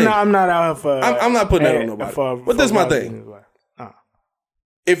is my thing. I'm not out for. I'm not putting that on nobody. But this is my thing.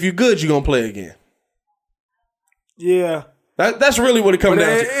 If you're good, you're gonna play again. Yeah. That's really what it comes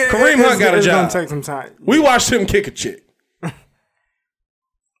down to. Kareem Hunt got a job. It's gonna take some time. We watched him kick a chick.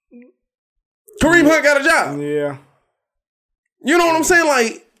 Kareem Hunt got a job. Yeah. You know what I'm saying?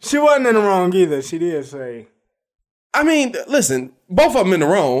 Like, she wasn't in the wrong either. She did say. I mean, listen, both of them in the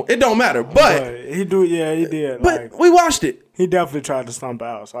wrong. It don't matter. But he did. But we watched it. He definitely tried to stump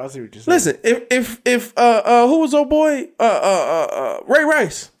out. So I see what you're saying. Listen, if who was old boy? Ray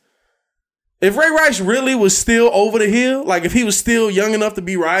Rice. If Ray Rice really was still over the hill, like if he was still young enough to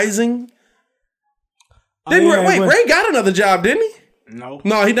be rising, Ray got another job, didn't he?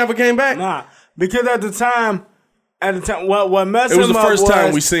 No, he never came back. Nah, because at the time, what messed him up was the first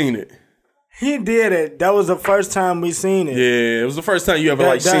time we seen it. He did it. That was the first time we seen it. Yeah, it was the first time you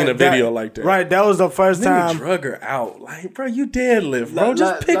ever seen a video like that. Right, that was the first time. Then he drug her out. Like, bro, you deadlift, bro.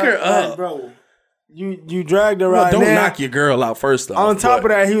 Just pick her up. Bro, you dragged her out. Don't knock your girl out first, though. On top of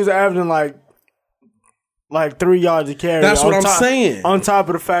that, he was averaging like 3 yards a carry. That's what I'm saying. On top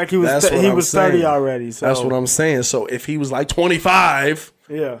of the fact he was 30 already. So. That's what I'm saying. So if he was like 25,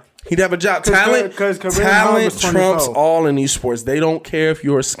 yeah, he'd have a job. Talent trumps all in these sports. They don't care if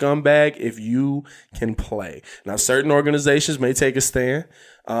you're a scumbag if you can play. Now, certain organizations may take a stand.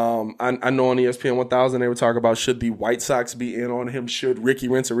 I know on ESPN 1000 they were talking about should the White Sox be in on him, should Ricky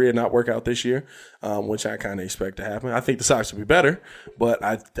Renteria not work out this year, which I kind of expect to happen. I think the Sox will be better, but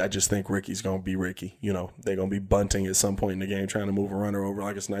I just think Ricky's going to be Ricky. You know, they're going to be bunting at some point in the game, trying to move a runner over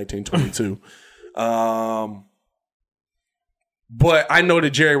like it's 1922. But I know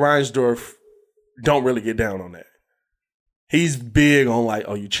that Jerry Reinsdorf don't really get down on that. He's big on like,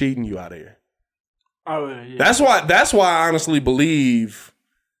 oh, you cheating, you out of here. Oh, yeah. That's why I honestly believe,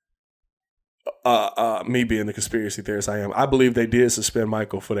 me being the conspiracy theorist I am, I believe they did suspend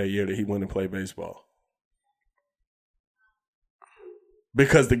Michael for that year that he went and played baseball.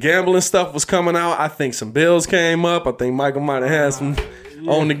 Because the gambling stuff was coming out. I think some bills came up. I think Michael might have had some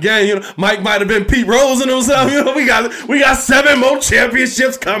on the game. You know, Mike might have been Pete Rose and himself. You know, we got 7 more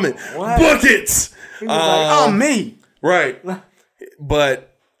championships coming. What? Book it. He was like, me. Right.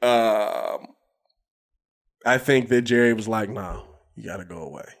 But I think that Jerry was like, nah, you got to go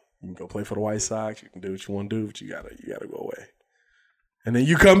away. You can go play for the White Sox. You can do what you want to do, but you gotta go away. And then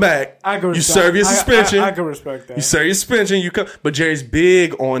you come back. You serve your suspension. I can respect that. You serve your suspension. You come, but Jerry's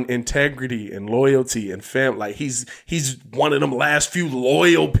big on integrity and loyalty and family. Like he's one of them last few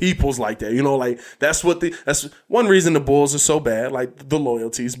loyal peoples like that. You know, like that's one reason the Bulls are so bad, like the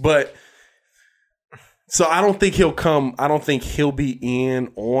loyalties. But so I don't think he'll come. I don't think he'll be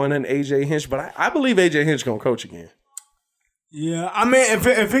in on an AJ Hinch. But I believe AJ Hinch gonna coach again. Yeah, I mean,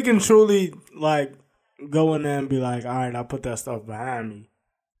 if he can truly like go in there and be like, all right, I'll put that stuff behind me.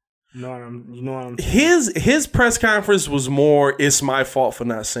 You know what I'm saying? His press conference was more, it's my fault for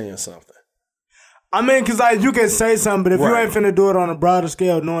not saying something. I mean, because like you can say something, but if you ain't finna do it on a broader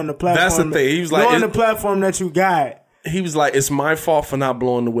scale, knowing the platform, that's the thing. He was like, knowing the platform that you got, he was like, it's my fault for not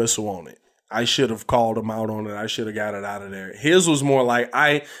blowing the whistle on it. I should have called him out on it. I should have got it out of there. His was more like,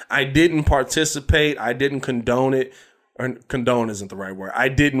 I didn't participate. I didn't condone it. Or condone isn't the right word. I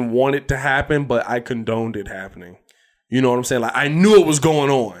didn't want it to happen, but I condoned it happening. You know what I'm saying? Like I knew it was going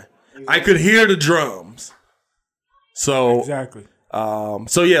on. Exactly. I could hear the drums. So exactly.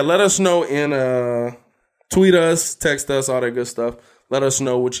 So yeah, let us know in tweet us, text us, all that good stuff. Let us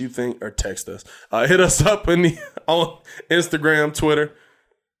know what you think, or text us. Hit us up on Instagram, Twitter.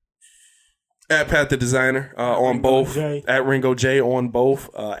 At Pat the Designer on both. At Ringo J on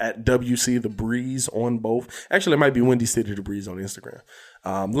both. At WC The Breeze on both. Actually, it might be Windy City The Breeze on Instagram.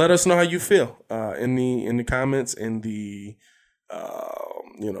 Let us know how you feel in the comments, in the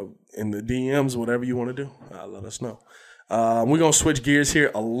in the DMs, whatever you want to do. Let us know. We're gonna switch gears here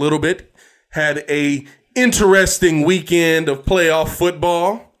a little bit. Had a interesting weekend of playoff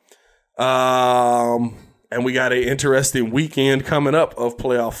football. And we got an interesting weekend coming up of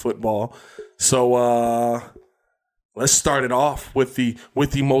playoff football. So let's start it off with the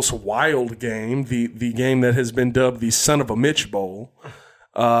most wild game, the game that has been dubbed the Son of a Mitch Bowl.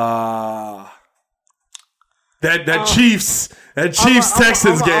 That Chiefs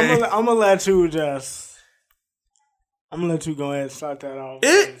Texans game. I'm gonna let you just. I'm going to let you go ahead and start that off.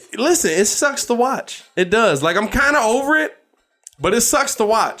 Listen, it sucks to watch. It does. Like, I'm kind of over it, but it sucks to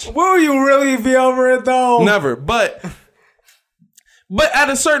watch. Will you really be over it, though? Never. But at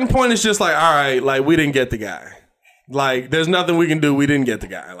a certain point, it's just like, all right, like, we didn't get the guy. Like, there's nothing we can do. We didn't get the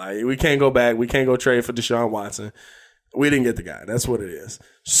guy. Like, we can't go back. We can't go trade for Deshaun Watson. We didn't get the guy. That's what it is.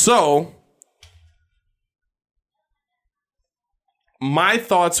 So, my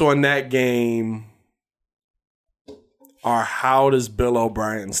thoughts on that game are, how does Bill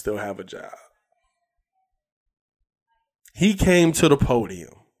O'Brien still have a job? He came to the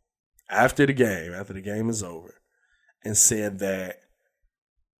podium after the game is over, and said that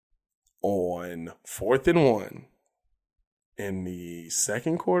on 4th and 1 in the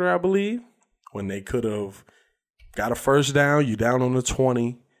second quarter, I believe, when they could have got a first down, you down on the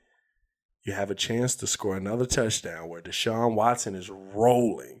 20, you have a chance to score another touchdown where Deshaun Watson is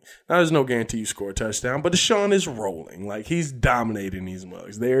rolling. Now, there's no guarantee you score a touchdown, but Deshaun is rolling. Like, he's dominating these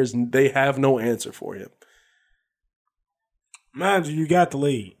mugs. They have no answer for him. Mind you got the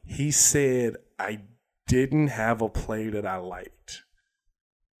lead. He said, I didn't have a play that I liked.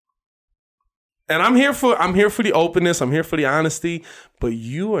 And I'm here for the openness. I'm here for the honesty. But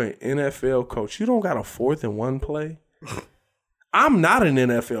you are an NFL coach. You don't got a 4th and 1 play. I'm not an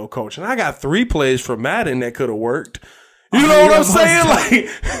NFL coach, and I got 3 plays from Madden that could have worked. You know what I'm saying? Like,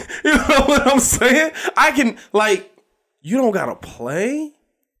 you know what I'm saying? I can, like, you don't got to play?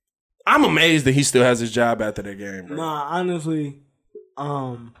 I'm amazed that he still has his job after that game, bro. Nah, honestly,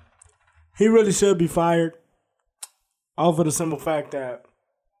 he really should be fired. All for the simple fact that,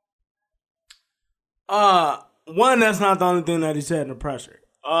 one, that's not the only thing that he said in the presser.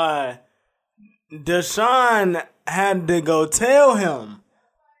 Deshaun had to go tell him,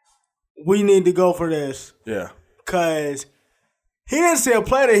 we need to go for this. Yeah. Because he didn't see a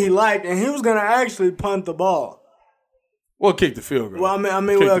play that he liked, and he was going to actually punt the ball. Well, kick the field goal. Well,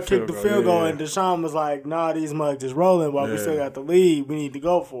 kick the field goal, and Deshaun was like, nah, these mugs is rolling, but we still got the lead. We need to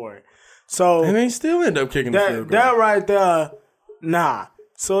go for it. So, and they still end up kicking the field goal. That right there, nah.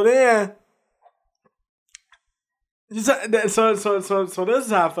 So then, so this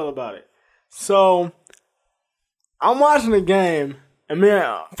is how I feel about it. So, I'm watching the game, and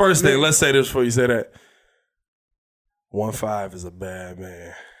first thing, let's say this before you say that. 1-5 is a bad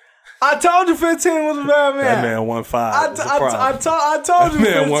man. I told you 15 was a bad man. That man 1-5 is a problem. I told you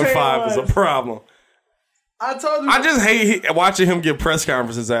 15 that man 1-5 is a problem. I told you. I just hate watching him give press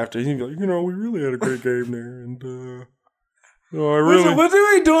conferences after. He's like, we really had a great game there, and I really. Would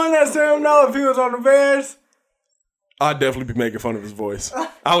you be doing that to him though if he was on the Bears? I'd definitely be making fun of his voice.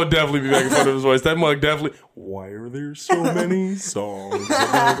 I would definitely be making fun of his voice. That mug definitely. Why are there so many songs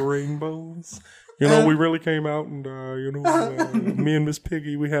about rainbows? We really came out and, me and Miss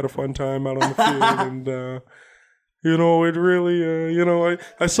Piggy, we had a fun time out on the field. And, it really,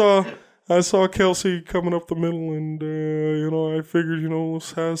 I saw Kelsey coming up the middle and, I figured,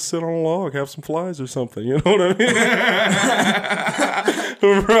 let's sit on a log, have some flies or something. You know what I mean?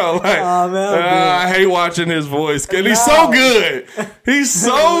 Bro, like, I hate watching his voice. And he's so good. He's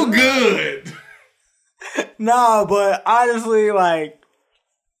so good. No, but honestly, like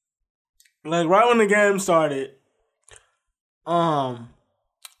right when the game started,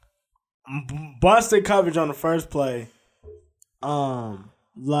 busted coverage on the first play. On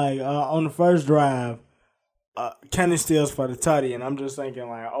the first drive, Kenny steals for the tutty, and I'm just thinking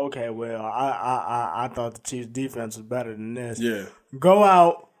like, okay, well, I thought the Chiefs defense was better than this. Yeah. Go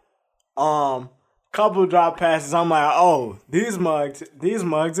out, couple drop passes. I'm like, oh, these mugs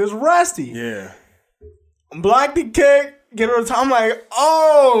is rusty. Yeah. Block the kick. Get on the top. I'm like,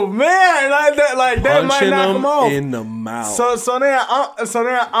 oh man, that might knock him off in the mouth. So then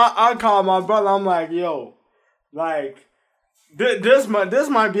I call my brother. I'm like, yo, like this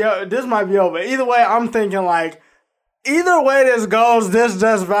might be over. Either way, I'm thinking like, either way this goes, this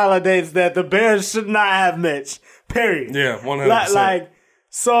just validates that the Bears should not have Mitch. Period. Yeah, 100%.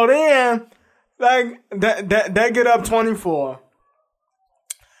 So then, they get up 24,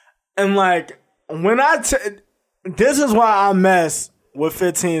 and when this is why I mess with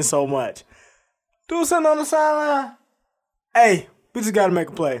 15 so much. Dude sitting on the sideline. Hey, we just got to make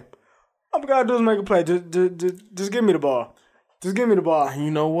a play. All we got to do is make a play. Just give me the ball. Just give me the ball. You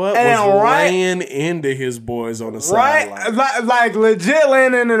know what? Was laying into his boys on the sideline. Like legit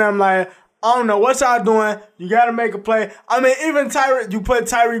laying into them. Like, I don't know what y'all doing. You got to make a play. I mean, even Tyreek, you put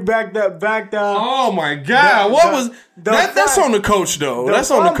Tyreek back there. Oh my God! That's on the coach though.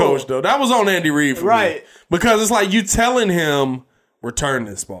 On the coach though. That was on Andy Reid for me. Because it's like you telling him return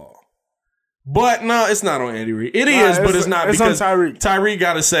this ball. But no, it's not on Andy Reid. It is, but it's not because on Tyreek. Tyreek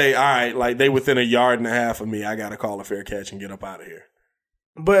got to say, all right, like they within a yard and a half of me. I got to call a fair catch and get up out of here.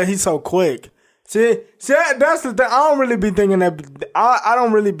 But he's so quick. See, that's the thing. I don't really be thinking that. I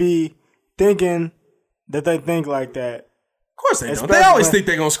don't really be thinking that they think like that. Of course they don't. They always think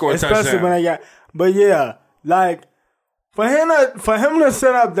they're gonna score a touchdown. Especially when they got. But yeah, like for him to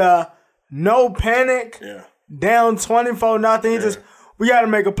set up the no panic, down 24-0. We got to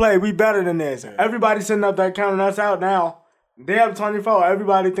make a play. We better than this. Yeah. Everybody sitting up there counting us out now. They have 24.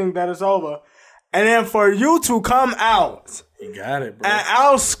 Everybody think that it's over. And then for you to come out. You got it, bro. And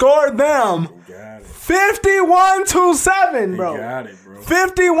outscore them. You got it. 51-7, bro. You got it, bro.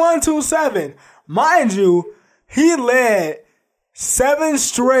 51-7. Mind you, he led 7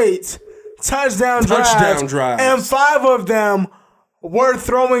 straight touchdown drives. And 5 of them were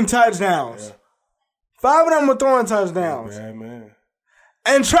throwing touchdowns. Yeah. 5 of them were throwing touchdowns. Yeah, man.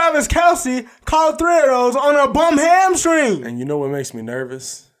 And Travis Kelce caught 3 of those on a bum hamstring. And you know what makes me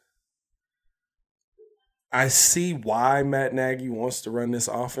nervous? I see why Matt Nagy wants to run this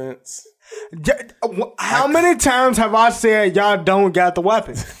offense. How many times have I said y'all don't got the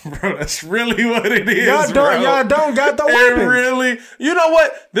weapons? Bro, that's really what it is, y'all don't got the weapons. Really? You know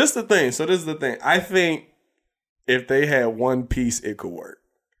what? This is the thing. So this is the thing. I think if they had one piece, it could work.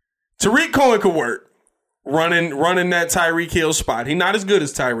 Tariq Cohen could work. Running that Tyreek Hill spot. He's not as good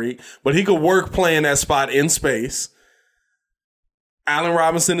as Tyreek, but he could work playing that spot in space. Allen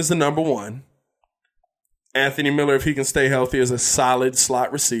Robinson is the number 1. Anthony Miller, if he can stay healthy, is a solid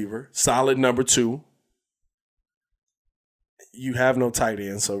slot receiver. Solid number 2. You have no tight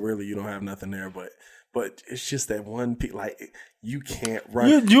end, so really you don't have nothing there. But it's just that one piece. Like, you can't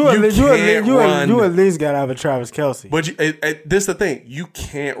run. You at least got to have a Travis Kelce. But this is the thing. You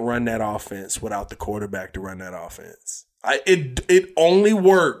can't run that offense without the quarterback to run that offense. It only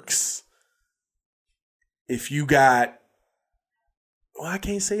works if you got – well, I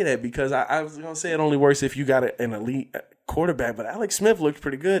can't say that because I was going to say it only works if you got an elite quarterback. But Alex Smith looked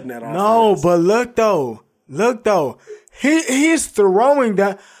pretty good in that offense. No, but look, though. He's throwing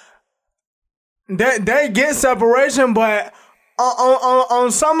that – they get separation, but –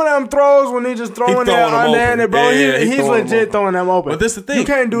 On some of them throws, when he just throwing that underhanded, bro, he's legit throwing them open. But this is the thing. You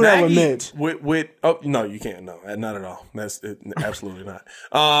can't do that with Mitch. No, you can't. No, not at all. That's absolutely not.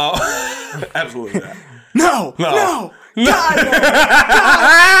 Absolutely not. No. God, no.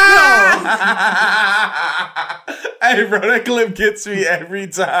 Hey, bro, that clip gets me every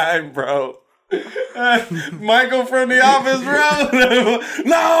time, bro. Michael from The Office, bro.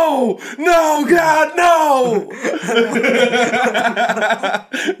 No, God, no.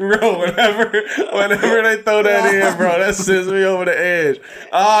 Bro, whenever they throw that in, bro, that sends me over the edge.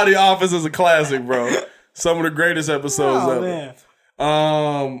 The Office is a classic, bro. Some of the greatest episodes ever.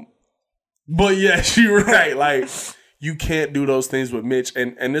 Man. But yes, you're right. Like, you can't do those things with Mitch.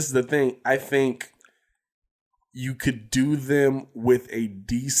 And this is the thing. I think you could do them with a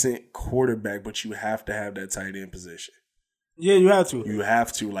decent quarterback, but you have to have that tight end position. Yeah, you have to. You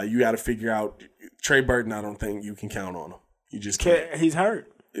have to. Like, you got to figure out Trey Burton. I don't think you can count on him. You just can't. He's hurt.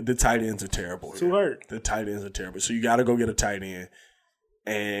 The tight ends are terrible. Too hurt. The tight ends are terrible. So you got to go get a tight end.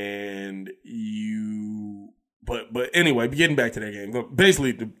 And But anyway, getting back to that game.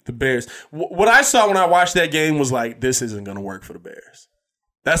 Basically, the Bears. What I saw when I watched that game was like, this isn't going to work for the Bears.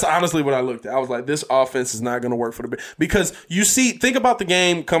 That's honestly what I looked at. I was like, this offense is not going to work for the Bears. Because think about the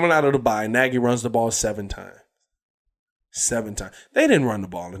game coming out of the bye. Nagy runs the ball 7 times. 7 times. They didn't run the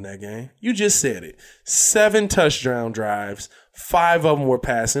ball in that game. You just said it. 7 touchdown drives. 5 of them were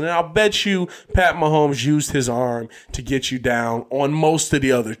passing. And I'll bet you Pat Mahomes used his arm to get you down on most of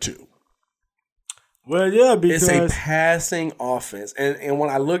the other 2. Well, yeah, because it's a passing offense. And when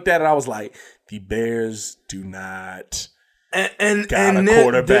I looked at it, I was like, the Bears do not got a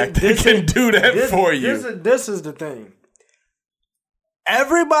quarterback that can do that for you. This is the thing.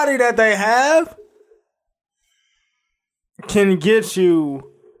 Everybody that they have can get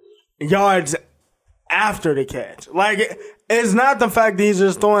you yards after the catch. Like, it's not the fact that he's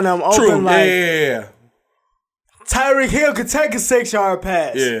just throwing them open. True. Like, yeah. Tyreek Hill could take a 6-yard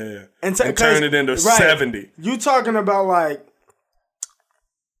pass. Yeah. And turn it into 70. You talking about, like,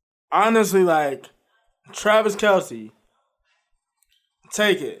 honestly, like, Travis Kelce,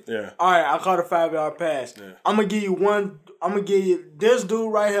 take it. Yeah. All right, I caught a 5-yard pass. Yeah. I'm going to give you this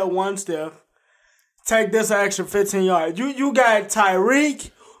dude right here 1 step. Take this extra 15 yards. You got Tyreek,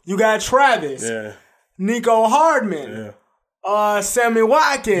 you got Travis. Yeah. Nico Hardman. Yeah. Sammy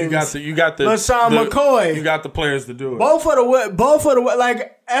Watkins, you got the LaShawn McCoy. You got the players to do it. Both of the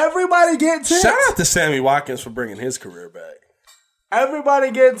like everybody gets hit. Shout out to Sammy Watkins for bringing his career back.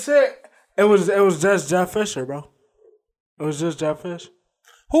 Everybody gets hit. It was just Jeff Fisher, bro. It was just Jeff Fisher.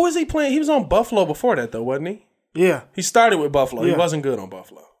 Who was he playing? He was on Buffalo before that, though, wasn't he? Yeah. He started with Buffalo. Yeah. He wasn't good on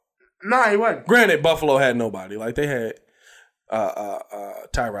Buffalo. Nah, he wasn't. Granted, Buffalo had nobody. Like, they had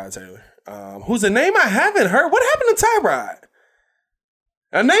Tyrod Taylor. Who's a name I haven't heard. What happened to Tyrod?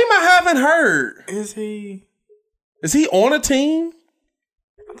 A name I haven't heard. Is he on a team?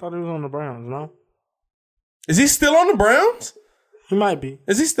 I thought he was on the Browns, no? Is he still on the Browns? He might be.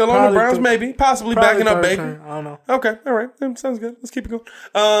 Is he still on Probably the Browns? third- Maybe. Possibly Probably backing up third Baker. string. I don't know. Okay. All right. Sounds good. Let's keep it going.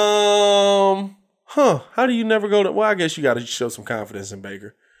 How do you never go to... Well, I guess you got to show some confidence in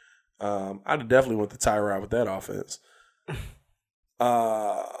Baker. I'd have definitely went to Tyrod with that offense.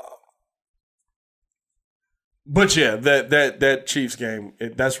 But yeah, that Chiefs game,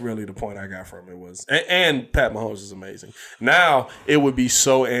 that's really the point I got from it was, and Pat Mahomes is amazing. Now it would be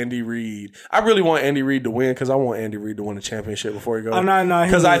so Andy Reid. I really want Andy Reid to win because I want Andy Reid to win a championship before he goes. No,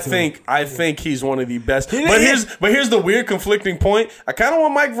 because I think he's one of the best. But here's the weird conflicting point. I kind of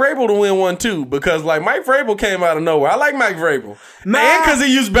want Mike Vrabel to win one too because like Mike Vrabel came out of nowhere. I like Mike Vrabel, and because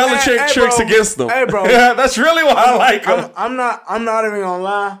he used Belichick tricks against them. Hey, bro, that's really why I like him. I'm not even gonna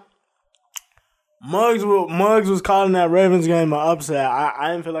lie. Muggs was calling that Ravens game an upset. I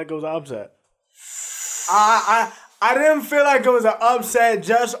didn't feel like it was an upset. I didn't feel like it was an upset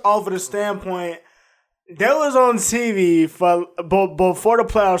just off of the standpoint they was on TV for before the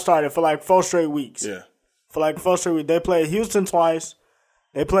playoffs started for like 4 straight weeks. Yeah, for like 4 straight weeks. They played Houston twice.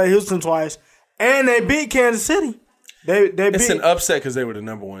 And they beat Kansas City. It's an upset because they were the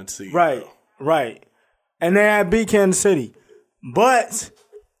number 1 seed. Right. And they had beat Kansas City, but.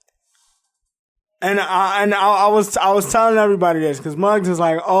 And I was telling everybody this because Muggs is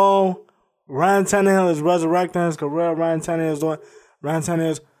like, oh, Ryan Tannehill is resurrecting his career. Ryan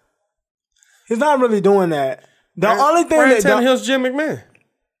Tannehill's he's not really doing that. Only thing Ryan Tannehill's Jim McMahon,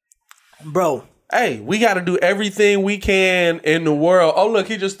 bro. Hey, we got to do everything we can in the world. Oh, look,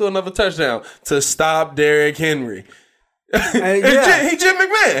 he just threw another touchdown to stop Derrick Henry. He Jim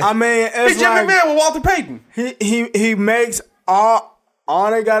McMahon. I mean, he's Jim McMahon with Walter Payton. He makes all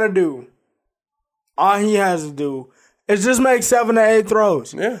they got to do. All he has to do is just make 7 to 8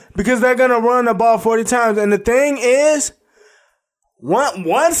 throws. Yeah. Because they're gonna run the ball 40 times. And the thing is,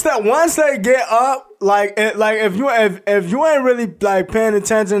 once they get up, like if you ain't really like paying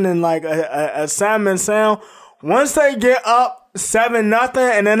attention and like a Salmon sound, once they get up 7-0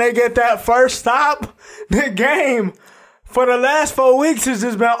 and then they get that first stop, the game for the last 4 weeks has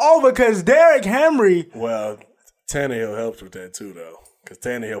just been over because Derrick Henry. Well, Tannehill helps with that too, though. Because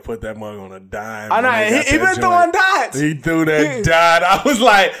Tannehill put that mug on a dime. I know, he been throwing dots. He threw that dot. I was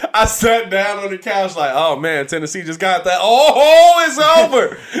like, I sat down on the couch like, oh man, Tennessee just got that. Oh, it's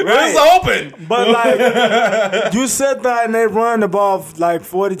over. It's open. But like, you said that and they run the ball like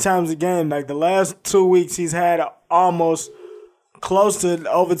 40 times a game. Like the last 2 weeks, he's had almost close to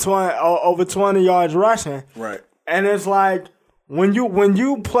over 20 yards rushing. Right. And it's like, when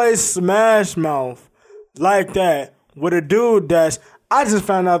you play Smash Mouth like that with a dude that's, I just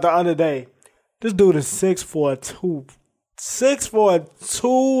found out the other day, this dude is 6'2".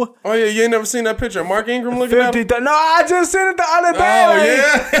 6'2". Oh yeah, you ain't never seen that picture of Mark Ingram looking at him? No, I just seen it the other day. Oh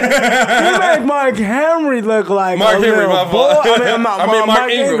yeah. He made Mark Henry look like Mark Henry, my fault. I mean Mark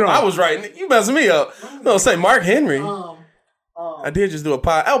Ingram. I was right. You messing me up. No, say Mark Henry. I did just do a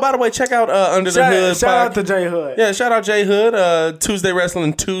pod. Oh, by the way, check out Under the Hood. Shout out to Jay Hood. Yeah, shout out Jay Hood. Tuesday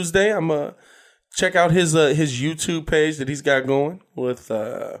Wrestling Tuesday. I'm check out his YouTube page that he's got going with.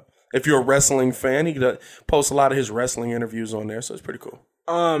 If you're a wrestling fan, he posts a lot of his wrestling interviews on there, so it's pretty cool.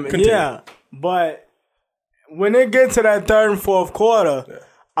 Continue. Yeah, but when it gets to that third and fourth quarter,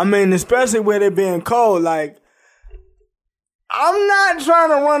 I mean, especially with it being cold, like I'm not trying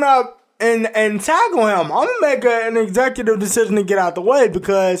to run up and tackle him. I'm gonna make an executive decision to get out the way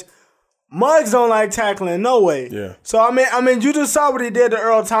because Muggs don't like tackling no way. Yeah. So I mean, you just saw what he did to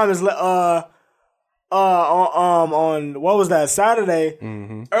Earl Thomas. On what was that, Saturday?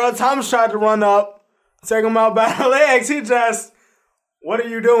 Mm-hmm. Earl Thomas tried to run up, take him out by the legs. He just, what are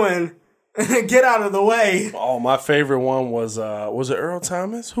you doing? Get out of the way. Oh, my favorite one was it Earl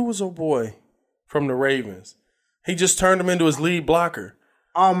Thomas? Who was old boy from the Ravens? He just turned him into his lead blocker.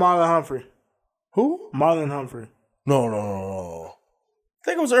 Marlon Humphrey. Who? Marlon Humphrey. No. I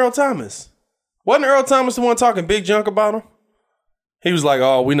think it was Earl Thomas. Wasn't Earl Thomas the one talking big junk about him? He was like,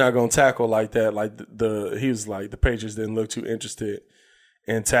 "Oh, we're not gonna tackle like that." Like he was like, the Patriots didn't look too interested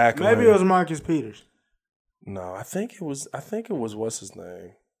in tackling. Maybe it was Marcus Peters. No, I think it was what's his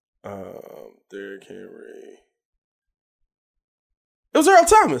name? Derrick Henry. It was Earl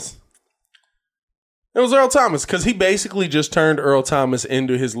Thomas. It was Earl Thomas because he basically just turned Earl Thomas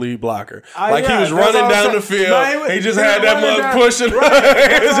into his lead blocker. He was that's running down the field. No, he just had that mug pushing. Right.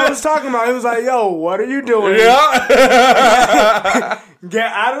 That's what I was talking about. He was like, yo, what are you doing? Yeah. Get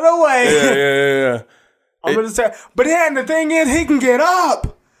out of the way. Yeah. I'm going to say. But then the thing is, he can get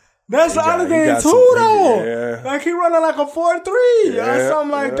up. That's the other thing too, though. Yeah. Like he running like a 4.3 or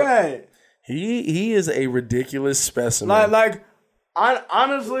something like that. He is a ridiculous specimen.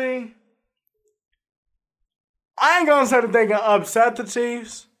 Honestly, I ain't gonna say that they can upset the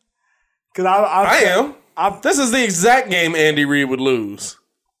Chiefs. Cause I am. This is the exact game Andy Reid would lose.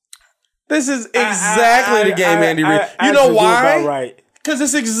 This is exactly the game Andy Reid. You know why? Right. Because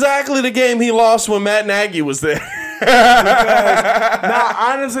it's exactly the game he lost when Matt Nagy was there.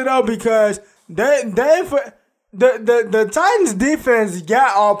 Honestly though, because the Titans defense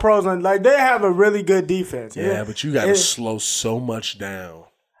got all pros on, like they have a really good defense. Yeah, but you got to slow so much down.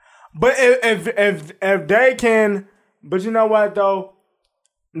 But if they can, but you know what though,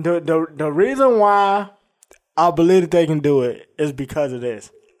 the reason why I believe that they can do it is because of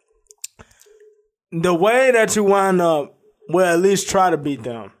this. The way that you wind up will at least try to beat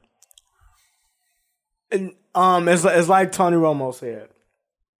them. It's like Tony Romo said.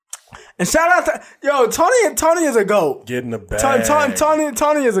 And shout out to Tony is a GOAT. Get in the bag. Tony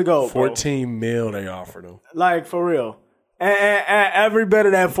is a GOAT. $14 million they offered him. Like for real. And every bit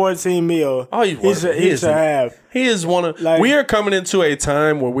of that $14 million, he should have. He is one of. We are coming into a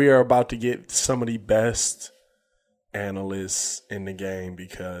time where we are about to get some of the best analysts in the game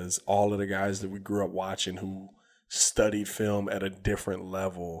because all of the guys that we grew up watching who studied film at a different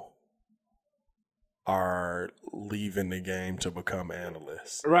level are leaving the game to become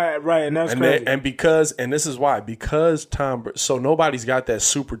analysts. Right, and that's crazy. And this is why, because so nobody's got that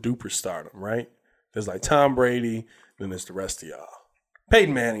super duper stardom, right? There's like Tom Brady, then there's the rest of y'all.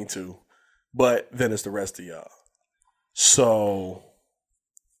 Peyton Manning too, but then it's the rest of y'all. So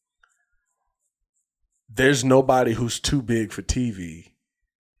there's nobody who's too big for TV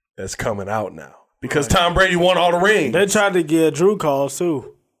that's coming out now because Tom Brady won all the rings. They tried to get Drew calls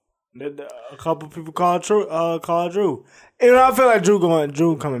too. A couple people called Drew. I feel like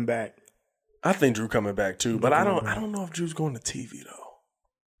Drew coming back. I think Drew coming back too, but I don't know if Drew's going to TV though.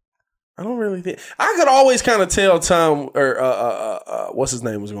 I don't really think. I could always kind of tell Tom or what's his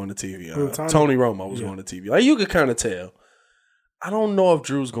name was going to TV. Tony Romo was going to TV. Like you could kind of tell. I don't know if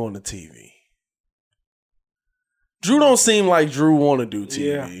Drew's going to TV. Drew don't seem like Drew want to do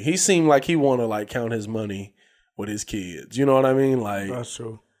TV. Yeah. He seemed like he want to like count his money with his kids. You know what I mean? Like that's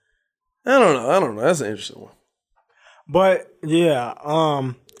true. I don't know. That's an interesting one. But yeah,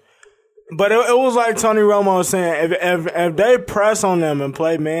 but it was like Tony Romo was saying, if they press on them and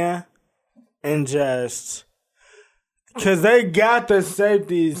play man, and just because they got the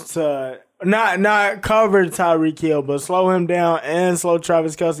safeties to not cover Tyreek Hill, but slow him down and slow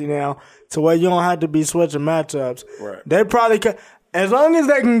Travis Kelce down to where you don't have to be switching matchups. Right. They probably could, as long as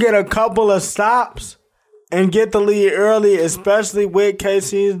they can get a couple of stops and get the lead early, especially with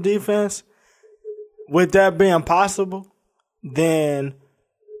KC's defense, with that being possible, then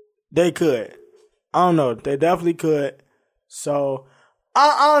they could. I don't know. They definitely could. So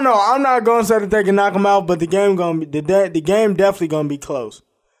I don't know. I'm not going to say that they can knock them out, but the game definitely going to be close.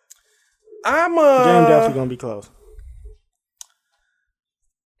 The game definitely going to be close.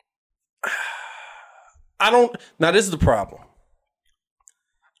 Now this is the problem.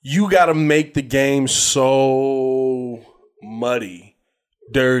 You got to make the game so muddy,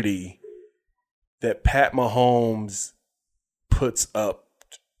 dirty, that Pat Mahomes puts up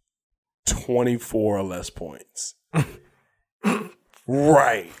 24 or less points.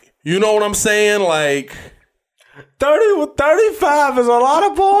 Right. You know what I'm saying? Like 35 is a lot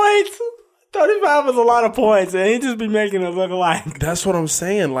of points. 35 is a lot of points, and he just be making it look like. That's what I'm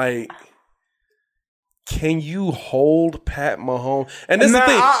saying. Like, can you hold Pat Mahomes? And this is the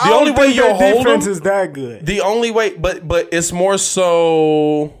thing. The only way you'll hold him defense is that good. The only way, but it's more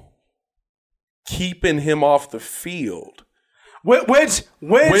so keeping him off the field.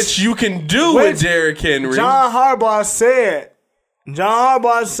 Which you can do with Derrick Henry. John Harbaugh said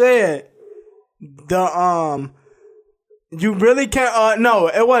you really can't. No,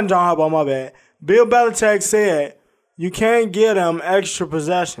 it wasn't John Harbaugh. My bad. Bill Belichick said you can't get them extra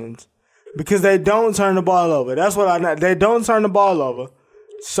possessions because they don't turn the ball over. That's what I know. They don't turn the ball over.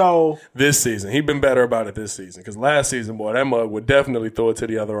 So this season, he's been better about it this season because last season, boy, that mug would definitely throw it to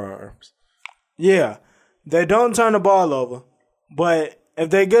the other arms. Yeah, they don't turn the ball over, but if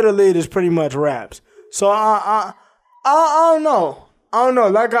they get a lead, it's pretty much wraps. So I don't know. I don't know.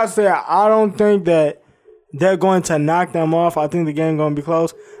 Like I said, I don't think that they're going to knock them off. I think the game's going to be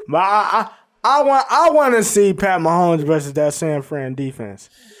close. But I want to see Pat Mahomes versus that San Fran defense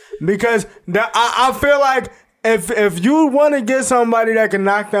because I feel like if you want to get somebody that can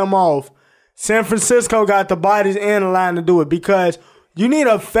knock them off, San Francisco got the bodies and the line to do it because you need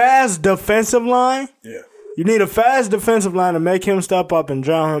a fast defensive line. Yeah. You need a fast defensive line to make him step up and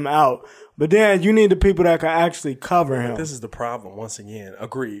drown him out. But then you need the people that can actually cover him. This is the problem. Once again,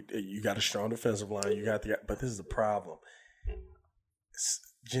 agreed. You got a strong defensive line. But this is the problem.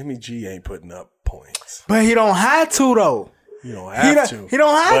 Jimmy G ain't putting up points. But he don't have to though. You don't have to. He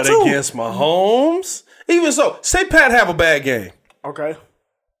don't have to. But against Mahomes, even so, say Pat have a bad game. Okay.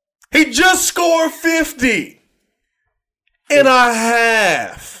 He just scored 50 and a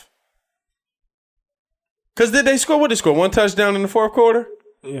half. Because did they score? What did they score? 1 touchdown in the fourth quarter?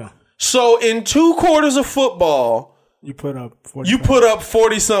 Yeah. So in 2 quarters of football, you put up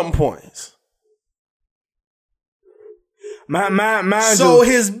 40-something points. So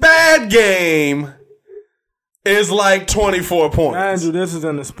his bad game is like 24 points. Andrew, this is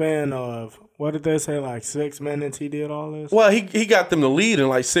in the span of, what did they say, like 6 minutes he did all this? Well, he got them to lead in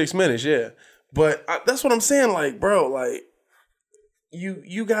like 6 minutes, yeah. But that's what I'm saying, like, bro, like,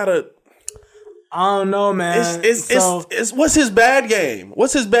 you gotta... I don't know, man. It's what's his bad game?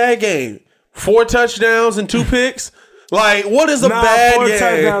 What's his bad game? 4 touchdowns and 2 picks? Like, what is a bad game? 4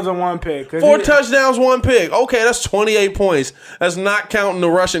 touchdowns and 1 pick. 4 touchdowns, 1 pick. Okay, that's 28 points. That's not counting the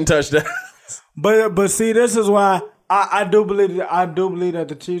rushing touchdowns. But see, this is why I do believe that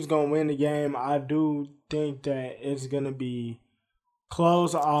the Chiefs gonna win the game. I do think that it's gonna be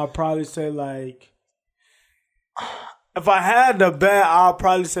close. I'll probably say like, if I had to bet, I'll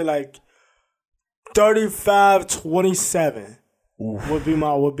probably say like 35-27 would be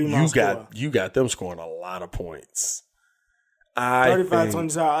my score. You got them scoring a lot of points.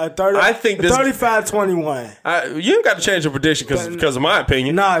 35-27. I think 35-21. You ain't got to change your prediction because of my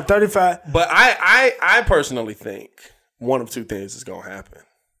opinion. Nah, 35. But I personally think one of 2 things is going to happen.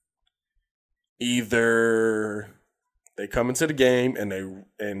 Either they come into the game and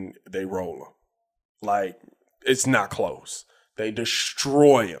they roll them. Like, it's not close. They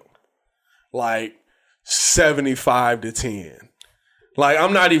destroy them. Like 75-10. Like,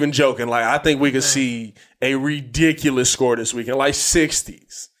 I'm not even joking. Like, I think we could see a ridiculous score this weekend, like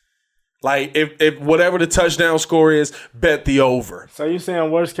 60s. Like, if whatever the touchdown score is, bet the over. So you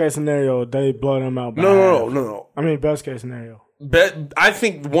saying worst case scenario, they blow them out by No. I mean, best case scenario. I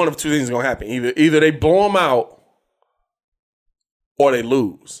think one of 2 things is going to happen. Either they blow them out or they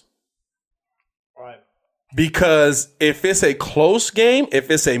lose. Right. Because if it's a close game, if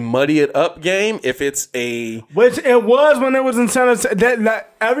it's a muddy it up game, if it's a... Which it was when it was in Tennessee.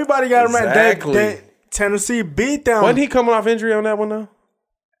 Everybody got it right. Exactly. Tennessee beat them. Wasn't he coming off injury on that one, though?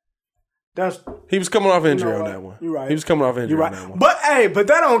 He was coming off injury on that one. You're right. He was coming off injury on that one. But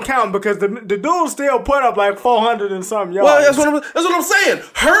that don't count because the dude still put up like 400 and something yards. Well, that's what I'm saying.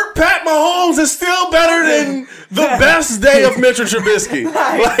 Hurt Pat Mahomes is still better than the best day of Mitchell Trubisky.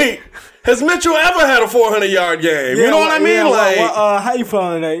 Like, has Mitchell ever had a 400-yard game? You know what I mean? Yeah, how you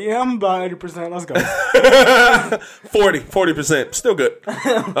feeling today? Yeah, I'm about 80%. Let's go. 40%. Still good.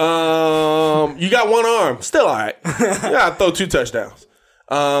 You got 1 arm. Still all right. You got to throw 2 touchdowns.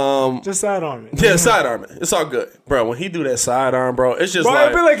 Just sidearm it. Yeah, sidearm it. It's all good. Bro, when he do that sidearm, bro, it's just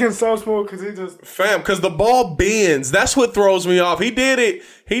I feel like he's so smooth because he just... because the ball bends. That's what throws me off. He did it,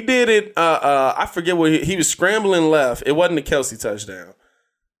 I forget what he was scrambling left. It wasn't a Kelsey touchdown.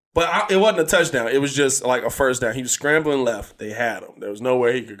 But it wasn't a touchdown. It was just like a first down. He was scrambling left. They had him. There was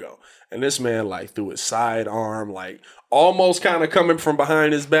nowhere he could go. And this man, like, threw his sidearm, like, almost kind of coming from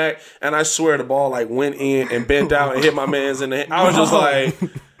behind his back. And I swear the ball, like, went in and bent out and hit my man's in the head. I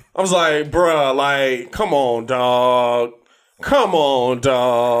was like, bruh, like, come on, dog.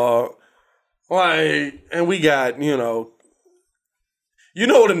 Like, and we got, you know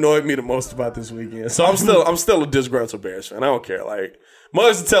what annoyed me the most about this weekend? So I'm still a disgruntled Bears fan. I don't care. Like,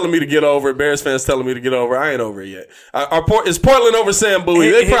 Muggs is telling me to get over it. Bears fans telling me to get over it. I ain't over it yet. Is Portland over Sam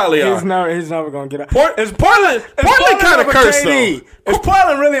Bowie? They probably are. He's never going to get out. Portland kind of cursed, though. Is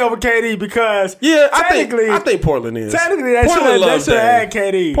Portland really over KD? Because I think Portland is. Technically, they should have had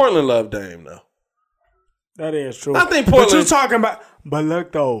KD. Portland love Dame, though. That is true. I think Portland. But you're talking about... But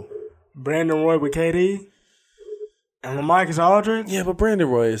look, though. Brandon Roy with KD and LaMarcus Aldridge. Yeah, but Brandon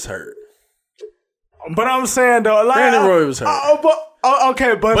Roy is hurt. But I'm saying, though... Like, Brandon Roy was hurt.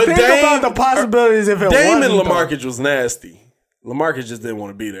 Okay, but think about the possibilities if it wasn't. Dame and LaMarcus was nasty. LaMarcus just didn't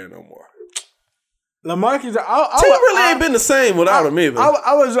want to be there no more. LaMarcus, team really ain't been the same without him either.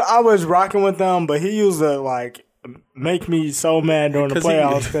 I was rocking with them, but he used to like make me so mad during the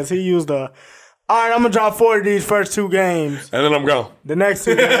playoffs because he used to. all right, I'm going to drop 40 these first 2 games. And then I'm gone. The next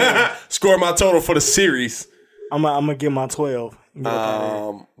 2 games. Score my total for the series. I'm going to get my 12.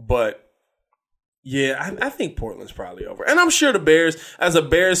 But, yeah, I think Portland's probably over. And I'm sure the Bears, as a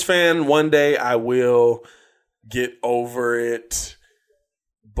Bears fan, one day I will get over it.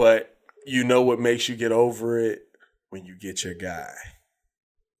 But you know what makes you get over it? When you get your guy.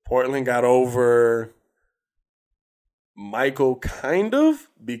 Portland got over Michael kind of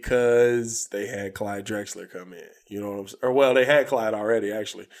because they had Clyde Drexler come in. You know what I'm saying? Or, well, they had Clyde already,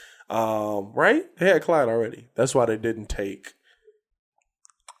 actually. Right? They had Clyde already. That's why they didn't take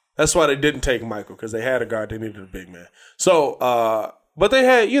Michael, because they had a guard. They needed a big man. So, but they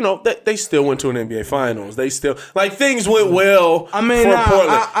had, they still went to an NBA Finals. They still, things went well for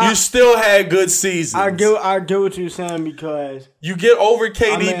Portland. You still had good seasons. I get what you're saying, because you get over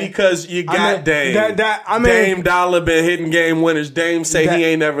KD because you got Dame. Dame Dollar been hitting game winners. Dame say he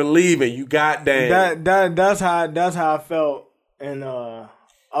ain't never leaving. You got Dame. That's how I felt in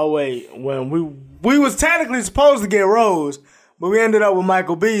 08 when we was technically supposed to get Rose, but we ended up with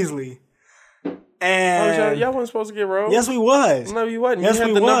Michael Beasley. And y'all wasn't supposed to get Rose? Yes, we was. No, you wasn't. Yes, you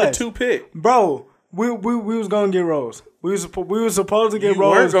had the number 2 pick. Bro, we was going to get Rose. We were supposed to get Rose.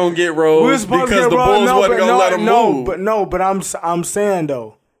 You weren't going to get Rose because the Bulls wasn't going to let him move. But I'm saying,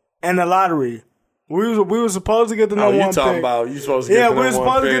 though, in the lottery, we were supposed to get the number 1 pick. You supposed to get the number 1 pick. Yeah, we were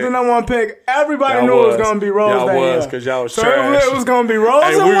supposed to get the number 1 pick. Everybody knew it was going to be Rose that year. Because y'all was trash. It was going to be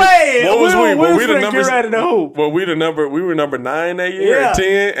Rose away. What was we? Were we the numbers? Get ready to hoop. Well, we were number 9 that year, or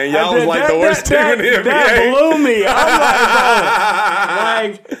 10, and y'all was the worst team in the NBA. That blew me.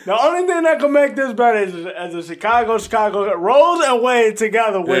 I'm like, the only thing that could make this better is as a Chicago, Rose and Wade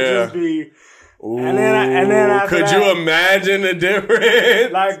together would just be. Ooh, and then after could you imagine the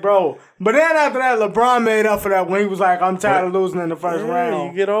difference? Bro. But then after that, LeBron made up for that when he was like, I'm tired of losing in the first round.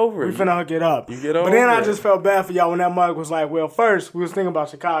 You get over it. We finna hook it up. You get over it. But then I just felt bad for y'all when that mug was like, well, first, we was thinking about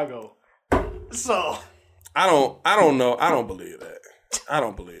Chicago. So. I don't know. I don't believe that.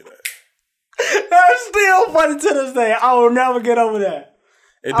 That's still funny to this day. I will never get over that.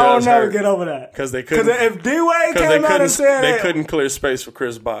 I will never get over that. Because they couldn't. Because if D-Wade came out and said they couldn't clear space for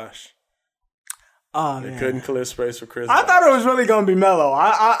Chris Bosh. Oh, they couldn't clear space for Chris Bosh. I thought it was really going to be Melo.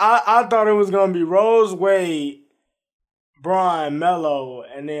 I thought it was going to be Rose, Wade, Bron, Melo,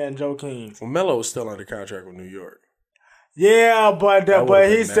 and then Joakim. Well, Melo was still under contract with New York. Yeah, but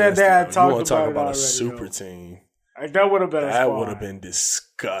he said they had talked about it. You want to talk about a super team? That would have been That would have been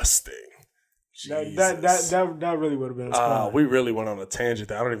disgusting. That really would have been a squad. We really went on a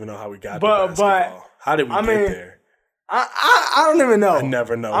tangent. I don't even know how we got to basketball. How did we get there? I don't even know. I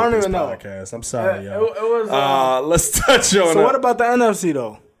never know. I don't even know. Podcast. I'm sorry, y'all. It was. Let's touch on. So what about the NFC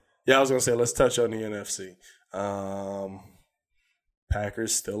though? Yeah, I was gonna say let's touch on the NFC.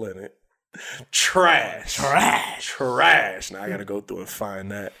 Packers still in it. Trash. Now I gotta go through and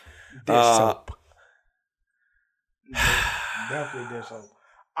find that. Soap. Definitely dish soap.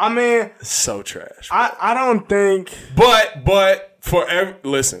 I mean, so trash. I don't think. But for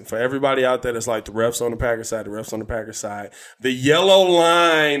everybody out there that's like the refs on the Packers side, the yellow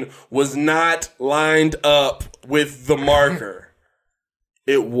line was not lined up with the marker.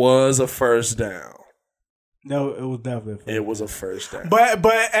 It was a first down. No, it was definitely. It was a first down. But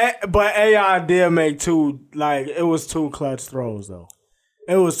AI did make two. It was 2 clutch throws though.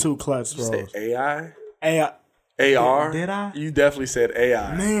 It was 2 clutch throws. You said AI. AR? Did I? You definitely said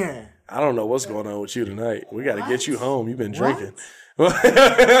AI. Man. I don't know what's going on with you tonight. We got to get you home. You've been drinking.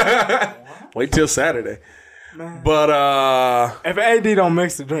 Wait till Saturday. Man. But if AD don't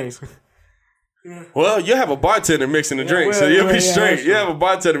mix the drinks. Well, you have a bartender mixing the drinks, so you'll be straight. You have a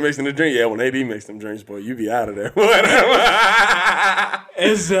bartender mixing the drink. Yeah, when AD makes them drinks, boy, you be out of there.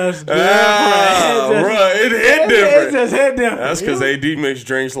 It's just different. It hit different. It just hit different. That's because AD makes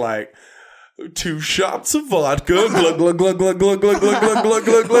drinks like 2 shots of vodka, glug glug glug glug glug glug glug glug glug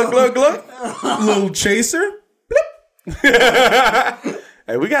glug glug glug glug, little chaser.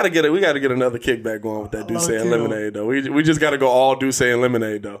 Hey, we gotta get another kickback going with that Douce and lemonade though. We just gotta go all Douce and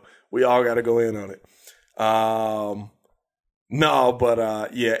lemonade though. We all gotta go in on it.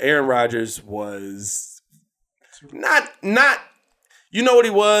 Aaron Rodgers was not. You know what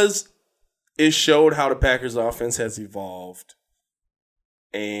he was? It showed how the Packers offense has evolved,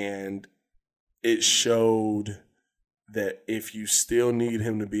 and it showed that if you still need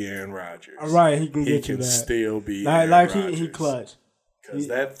him to be Aaron Rodgers, right, he can still be he clutch. Because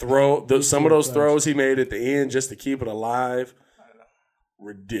that throw, some of those throws he made at the end just to keep it alive,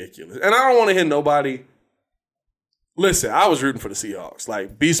 ridiculous. And I don't want to hear nobody Listen, I was rooting for the Seahawks.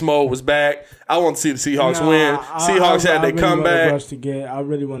 Like, beast mode was back. I want to see the Seahawks win. Seahawks had their comeback. I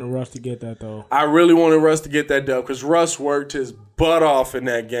really want Russ to get that, though. I really wanted Russ to get that dub because Russ worked his butt off in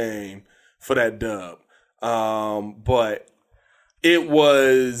that game for that dub. But it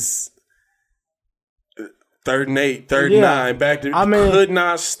was 3rd and 8, 3rd and 9. Back to could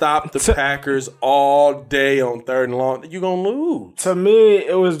not stop the Packers all day on 3rd and long. You're going to lose. To me,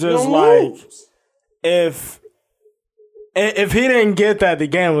 it was just like if he didn't get that, the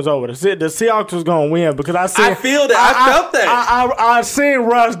game was over. The Seahawks was going to win because I feel that. I felt that. I've seen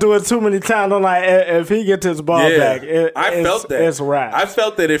Russ do it too many times. I'm like, if he gets his ball back, I felt that. It's wrapped. I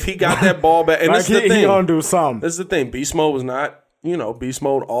felt that if he got that ball back, and like this is the thing. He's going to do something. This is the thing. Beast mode was not, beast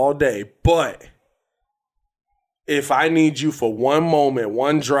mode all day. But if I need you for one moment,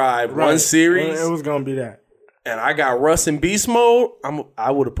 one drive, one series. It was going to be that. And I got Russ in beast mode,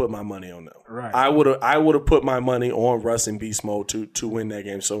 I would have put my money on them. Right. I would have put my money on Russ in beast mode to win that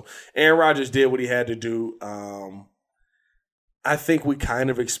game. So Aaron Rodgers did what he had to do. I think we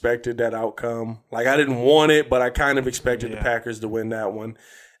kind of expected that outcome. Like, I didn't want it, but I kind of expected the Packers to win that one.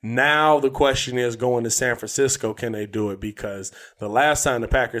 Now the question is, going to San Francisco, can they do it? Because the last time the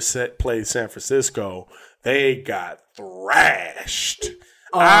Packers played San Francisco, they got thrashed.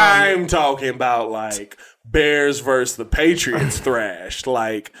 I'm talking about like Bears versus the Patriots thrashed,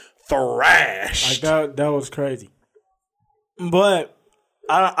 like thrashed. Like that was crazy. But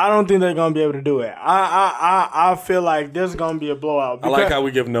I don't think they're gonna be able to do it. I feel like this is gonna be a blowout. I like how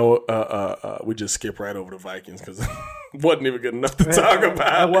we give we just skip right over the Vikings because wasn't even good enough to talk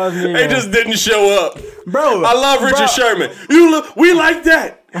about. They just didn't show up, bro. I love Richard Sherman. We like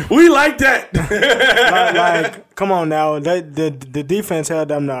that. We like that. like, come on now. The defense held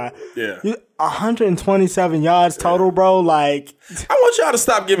them now. Yeah. 127 yards total, bro. Like, I want y'all to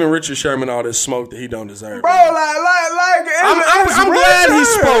stop giving Richard Sherman all this smoke that he don't deserve. Bro, I'm glad he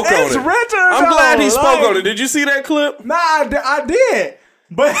spoke on it. I'm glad he spoke on it. Did you see that clip? Nah, I did.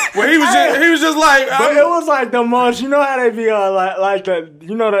 But well, he was just like, but it was like the most. You know how they be like the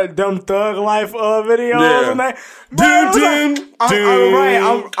them thug life videos and that.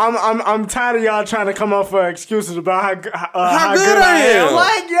 I'm tired of y'all trying to come up for excuses about how good I am.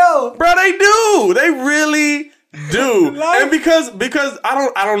 Like, yo, bro, they really do. Like, and because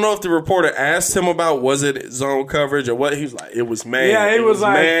I don't know if the reporter asked him about was it zone coverage or what. He was like, it was man. Yeah, he was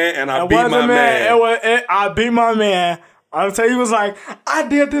like, man, and I beat my man. I beat my man. I'll tell you, he was like, I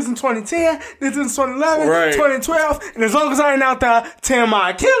did this in 2010, this in 2011, 2012, and as long as I ain't out there tearing my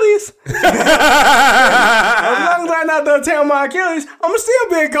Achilles, as long as I ain't out there tearing my Achilles, I'm still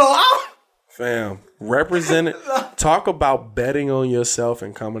be a goal out. Fam, talk about betting on yourself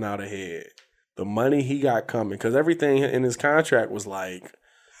and coming out ahead. The money he got coming, because everything in his contract was like,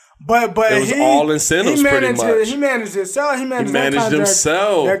 But it was all incentives pretty much. He managed himself. He managed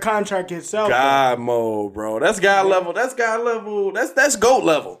himself. That contract himself. God mode, bro. That's God level. That's God level. That's GOAT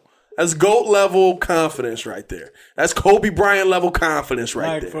level. That's GOAT level confidence right there. That's Kobe Bryant level confidence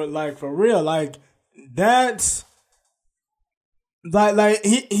right there. For real. Like, that's like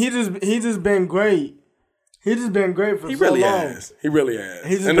he just been great. He's just been great for so long. He really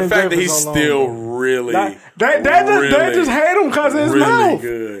has. And the fact that he's still really, they just hate him because of his mouth.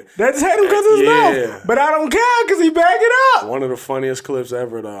 Good. They just hate him because of his mouth. But I don't care because he back it up. One of the funniest clips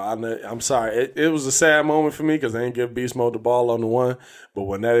ever, though. I'm sorry. It was a sad moment for me because they didn't give Beast Mode the ball on the one. But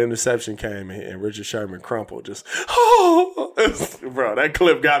when that interception came and Richard Sherman crumpled, bro, that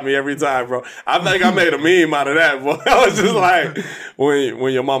clip got me every time, bro. I think I made a meme out of that, bro. I was just like,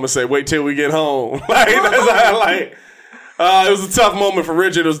 when your mama say, wait till we get home. Like, that's it was a tough moment for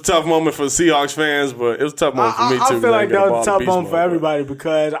Richard. It was a tough moment for Seahawks fans, but it was a tough moment for me too. I feel like that was a tough moment for everybody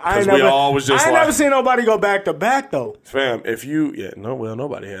because I ain't never seen nobody go back to back though. Fam,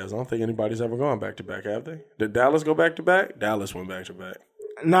 nobody has. I don't think anybody's ever gone back to back, have they? Did Dallas go back to back? Dallas went back to back.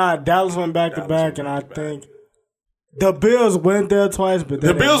 Nah, Dallas went back to back, and I think the Bills went there twice, but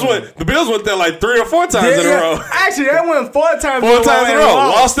the Bills went there like 3 or 4 times in a row. Actually, they went 4 times. 4 times in a row.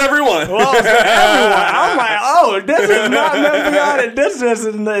 Lost everyone. I'm like, oh, this is not meant for y'all. This just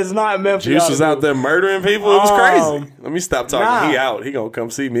is not meant for y'all. Juice was out there murdering people. It was crazy. Let me stop talking. Nah, he out. He gonna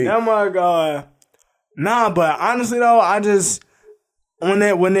come see me. Oh my God. Nah, but honestly though, I just when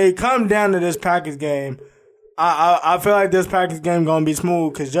they come down to this Packers game, I feel like this Packers game gonna be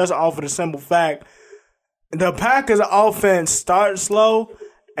smooth because just off of the simple fact. The Packers' offense starts slow,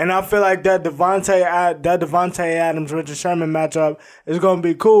 and I feel like that Devontae Adams Richard Sherman matchup is going to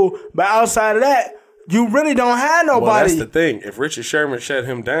be cool. But outside of that, you really don't have nobody. Well, that's the thing. If Richard Sherman shut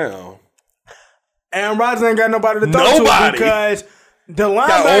him down, Aaron Rodgers ain't got nobody to throw to because The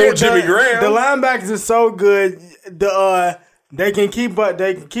linebackers, Jimmy Graham. The linebackers are so good. They can keep up.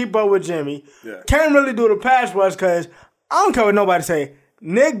 They can keep up with Jimmy. Yeah. Can't really do the pass rush because I don't care what nobody say.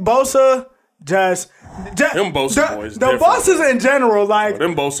 Nick Bosa just them Bosa boys. The Bosas in general, like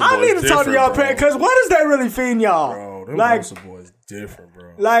them Bosa boys. I need to talk to y'all, because what is that really feeding y'all? Bro, them like, Bosa boys different,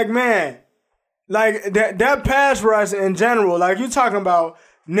 bro. Like, man, like that pass rush in general. Like you talking about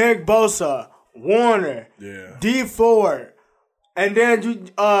Nick Bosa, Warner, D Ford, and then you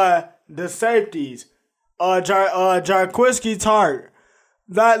the safeties, Jarquiski Tart.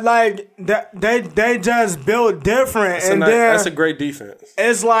 They just built different, that's a great defense.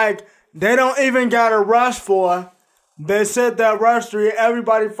 It's like they don't even got a rush for. They set that rush three,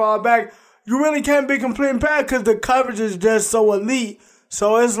 everybody fall back. You really can't be completing pass because the coverage is just so elite.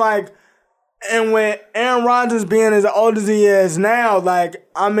 So it's like, and with Aaron Rodgers being as old as he is now, like,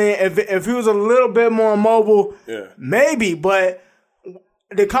 I mean, if he was a little bit more mobile, maybe, but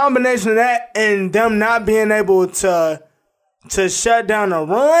the combination of that and them not being able to shut down a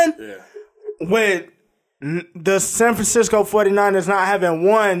run with the San Francisco 49ers not having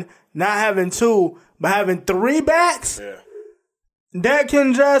one, not having two, but having three backs, that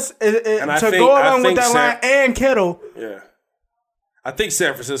can just, go along with that line and Kittle. Yeah. I think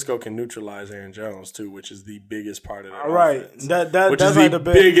San Francisco can neutralize Aaron Jones, too, which is the biggest part of that offense. That's like the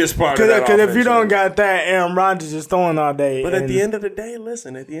biggest part of that offense. Because if you don't got that, Aaron Rodgers is throwing all day. But at the end of the day,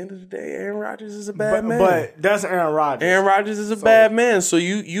 Aaron Rodgers is a bad man. But that's Aaron Rodgers. Aaron Rodgers is a bad man. So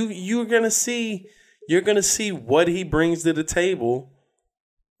you're gonna see what he brings to the table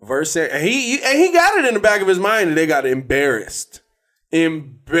versus he got it in the back of his mind and they got embarrassed.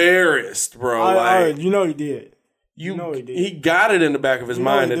 Embarrassed, bro. You know he did. He got it in the back of his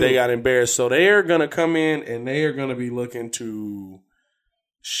mind that they got embarrassed. So they're going to come in and they are going to be looking to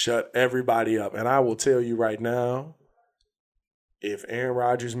shut everybody up. And I will tell you right now, if Aaron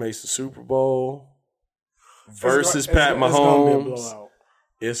Rodgers makes the Super Bowl versus Pat Mahomes,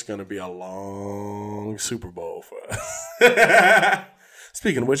 it's going to be a long Super Bowl for us.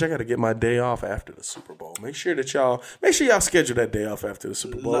 Speaking of which, I got to get my day off after the Super Bowl. Make sure y'all schedule that day off after the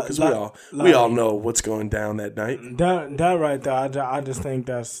Super Bowl because we all know what's going down that night. That right there, I just think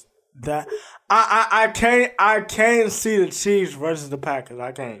that's that. I can't see the Chiefs versus the Packers.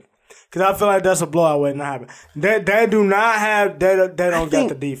 I can't, because I feel like that's a blowout waiting to happen. They don't got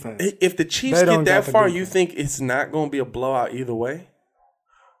the defense. If the Chiefs get that far, you think it's not going to be a blowout either way?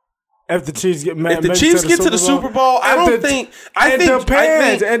 If the Chiefs get to the Super Bowl, it depends.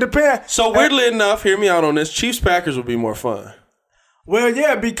 It depends. So weirdly enough, hear me out on this. Chiefs Packers would be more fun. Well,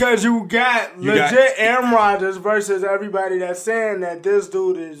 yeah, because you got legit Aaron Rodgers versus everybody that's saying that this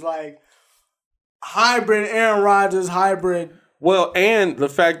dude is like hybrid Aaron Rodgers, hybrid. Well, and the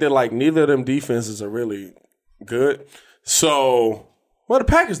fact that like neither of them defenses are really good. So, the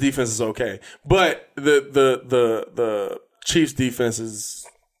Packers defense is okay, but the Chiefs defense is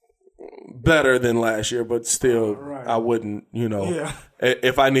better than last year, but still, I wouldn't,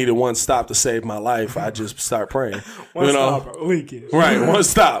 if I needed one stop to save my life, I'd just start praying. Stop, weekend. Right, one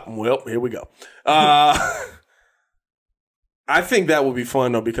stop. Well, here we go. I think that would be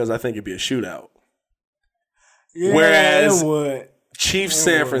fun, though, because I think it'd be a shootout. Yeah, whereas it would. Chiefs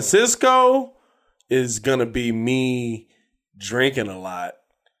San Francisco is going to be me drinking a lot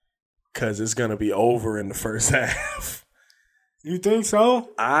because it's going to be over in the first half. You think so?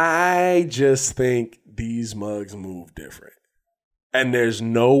 I just think these mugs move different. And there's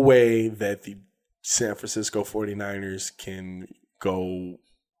no way that the San Francisco 49ers can go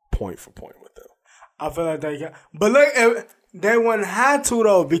point for point with them. I feel like they can. But look, they wouldn't have to,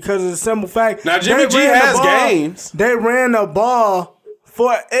 though, because of the simple fact. Now, Jimmy G has games. They ran the ball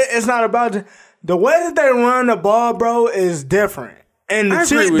for – it's not about – the way that they run the ball, bro, is different. And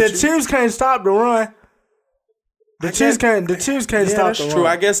the Chiefs can't stop the run. The Chiefs can't stop the run. True.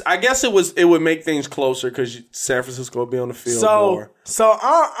 I guess it would make things closer because San Francisco would be on the field more. So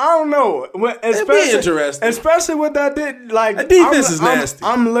I don't know. It'd be interesting, especially with that. Like that defense is nasty.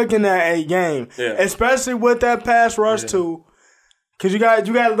 I'm looking at a game, especially with that pass rush too, because you got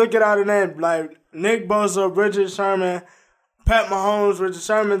to look at all the names like Nick Bosa, Richard Sherman, Pat Mahomes, Richard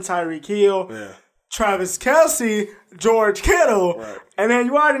Sherman, Tyreek Hill, Travis Kelce, George Kittle. Right. And then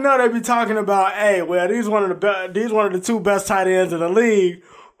you already know they be talking about, hey, well, these one of the two best tight ends in the league.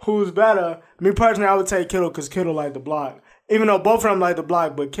 Who's better? Me personally, I would take Kittle because Kittle liked the block. Even though both of them like the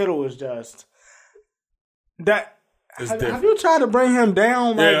block, but Kittle was just that. Have you tried to bring him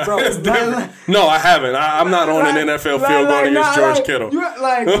down, yeah, bro? It's different. No, I haven't. I'm not on an NFL field going against George Kittle. Bring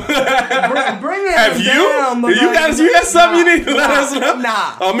him Have you? down. You got something you need to let us know?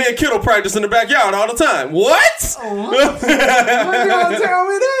 Nah. Oh, me and Kittle practice in the backyard all the time. What? When you gonna tell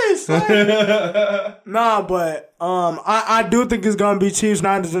me this? Nah, but I do think it's gonna be Chiefs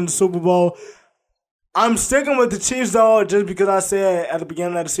Niners in the Super Bowl. I'm sticking with the Chiefs though, just because I said at the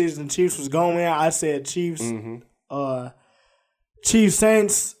beginning of the season the Chiefs was going in. I said Chiefs. Chiefs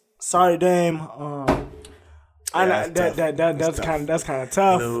Saints. Sorry, Dame. That's kind of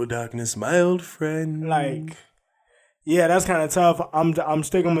tough. Hello, darkness, my old friend. Yeah, that's kind of tough. I'm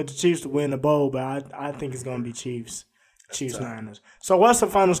sticking with the Chiefs to win the bowl, but I think it's gonna be Chiefs. Chiefs Niners. So what's the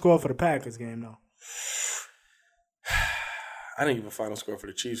final score for the Packers game though? I didn't give a final score for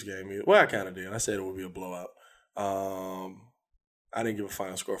the Chiefs game either. Well, I kind of did. I said it would be a blowout. I didn't give a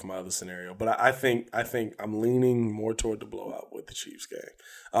final score for my other scenario, but I think I'm leaning more toward the blowout with the Chiefs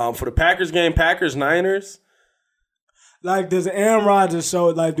game. For the Packers game, Packers Niners. Does Aaron Rodgers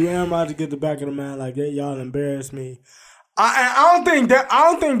show? Do Aaron Rodgers get the back of the man? Y'all embarrass me. I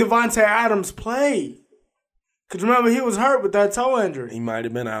don't think Devontae Adams played. Cause remember he was hurt with that toe injury. He might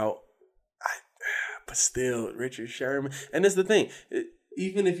have been out. But still, Richard Sherman. And that's the thing.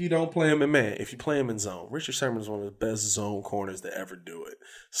 Even if you don't play him in man, if you play him in zone, Richard Sherman is one of the best zone corners to ever do it.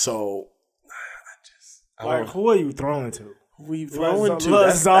 So, who are you throwing to? Who are you throwing to?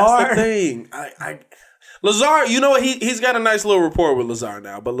 Lazard? That's the thing. Lazard, you know what? He's got a nice little rapport with Lazard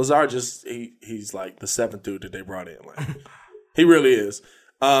now, but Lazard he's like the seventh dude that they brought in. He really is.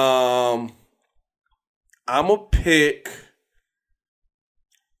 I'm going to pick...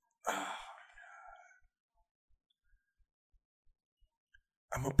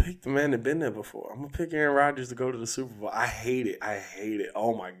 I'm going to pick the man that been there before. I'm going to pick Aaron Rodgers to go to the Super Bowl. I hate it.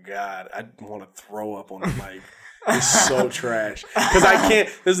 Oh, my God. I want to throw up on the mic. It's so trash. Because I can't.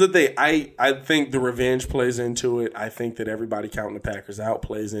 This is the thing. I think the revenge plays into it. I think that everybody counting the Packers out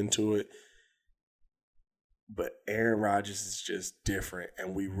plays into it. But Aaron Rodgers is just different.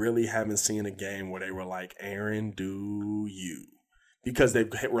 And we really haven't seen a game where they were like, Aaron, do you? Because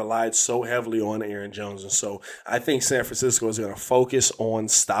they've relied so heavily on Aaron Jones. And so I think San Francisco is going to focus on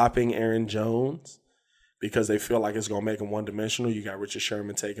stopping Aaron Jones because they feel like it's going to make him one-dimensional. You got Richard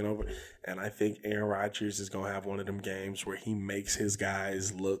Sherman taking over. And I think Aaron Rodgers is going to have one of them games where he makes his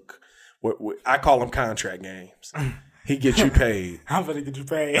guys look – I call them contract games. He gets you paid. I'm finna get you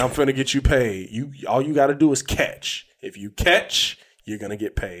paid. I'm finna get you paid. All you got to do is catch. If you catch, you're going to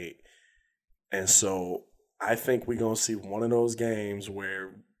get paid. And so – I think we're going to see one of those games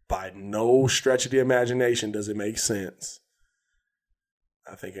where by no stretch of the imagination does it make sense.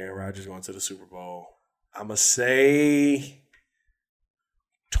 I think Aaron Rodgers going to the Super Bowl. I'm going to say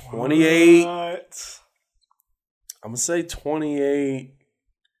 28. What? I'm going to say 28-24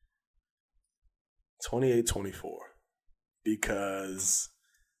 because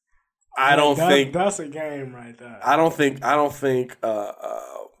I don't think that's a game right there. I don't think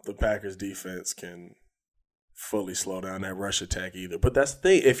the Packers defense can fully slow down that rush attack either. But that's the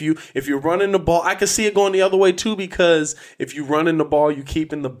thing. If you're running the ball, I can see it going the other way too, because if you're running the ball, you're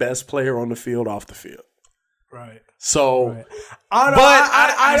keeping the best player on the field off the field. Right. So, right.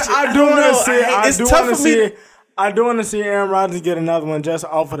 I do want to see. I do want to see Aaron Rodgers get another one just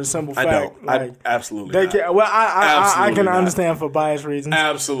off of the simple fact. I don't. Absolutely. They can, well, I can understand for bias reasons.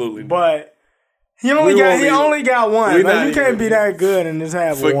 Absolutely. But he only got one. You can't be that good and just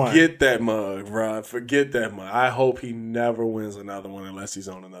have one. Forget that mug, bro. Forget that mug. I hope he never wins another one unless he's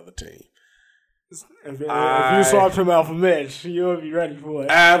on another team. If you swapped him out for Mitch, you'll be ready for it.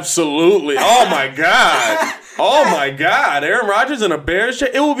 Absolutely. Oh, my God. Oh, my God. Aaron Rodgers in a Bears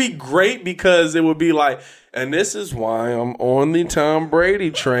shirt. It would be great because it would be like, and this is why I'm on the Tom Brady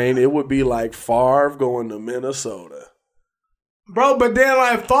train. It would be like Favre going to Minnesota. Bro, but then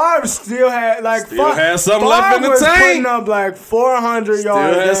Favre still had something left in the tank. Putting up 400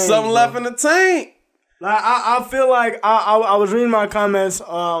 yards. Still has something left in the tank. I feel like I was reading my comments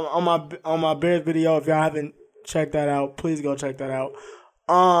on my Bears video. If y'all haven't checked that out, please go check that out.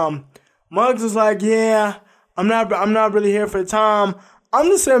 Muggs is like, yeah, I'm not really here for Tom. I'm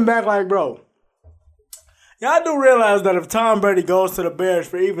just sitting back bro, y'all do realize that if Tom Brady goes to the Bears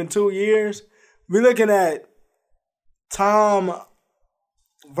for even 2 years, we're looking at Tom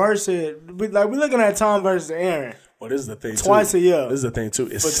versus Aaron. Well, this is the thing twice a year. This is the thing too.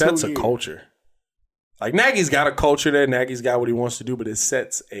 It sets a culture. Nagy's got a culture there. Nagy's got what he wants to do, but it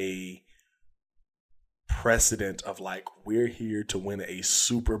sets a precedent of like we're here to win a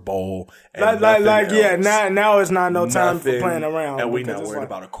Super Bowl. And now it's not no time for playing around. And we're not worried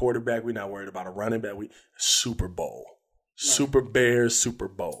about a quarterback. We're not worried about a running back. Super Bowl, Super Bears, Super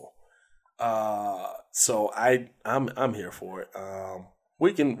Bowl. So I'm here for it.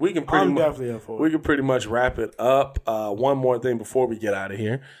 We can pretty much wrap it up. One more thing before we get out of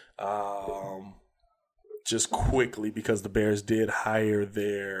here. Just quickly, because the Bears did hire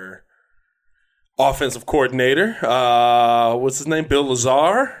their offensive coordinator. What's his name? Bill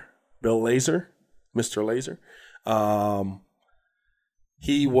Lazor. Mr. Lazor.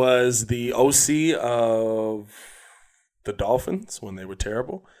 He was the OC of the Dolphins when they were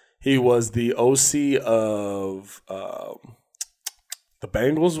terrible. He was the OC of the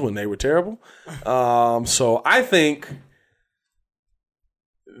Bengals when they were terrible. So I think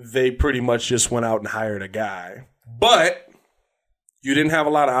they pretty much just went out and hired a guy. But you didn't have a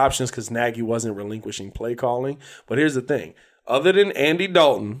lot of options because Nagy wasn't relinquishing play calling. But here's the thing. Other than Andy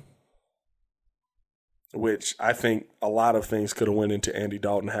Dalton, which I think a lot of things could have went into Andy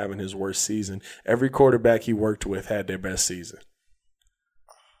Dalton having his worst season, every quarterback he worked with had their best season.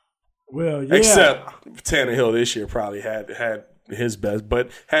 Well, yeah. Except Tannehill this year probably had his best. But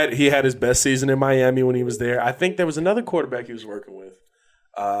he had his best season in Miami when he was there. I think there was another quarterback he was working with.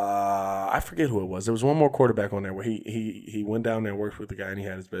 I forget who it was. There was one more quarterback on there where he went down there and worked with the guy and he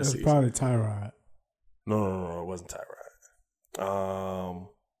had his best season. Probably Tyrod. No, it wasn't Tyrod.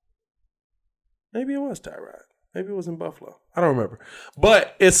 Maybe it was Tyrod. Maybe it was in Buffalo. I don't remember.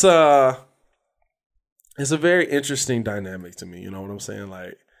 But it's a very interesting dynamic to me. You know what I'm saying?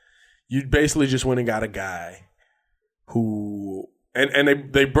 Like, you basically just went and got a guy who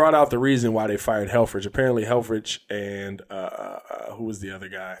and they brought out the reason why they fired Helfrich. Apparently Helfrich and who was the other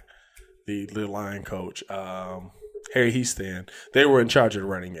guy? The line coach, Harry Heastand. They were in charge of the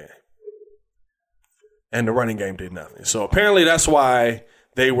running game. And the running game did nothing. So apparently that's why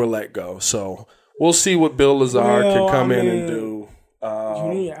they were let go. So we'll see what Bill Lazor can come in and do. You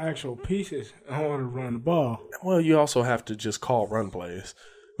need actual pieces in order to run the ball. Well, you also have to just call run plays.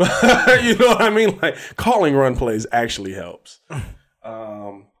 You know what I mean? Like, calling run plays actually helps.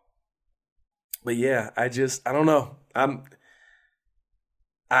 But yeah, I don't know.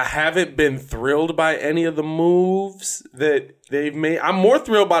 I haven't been thrilled by any of the moves that they've made. I'm more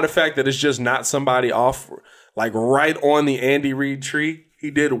thrilled by the fact that it's just not somebody off, like right on the Andy Reid tree. He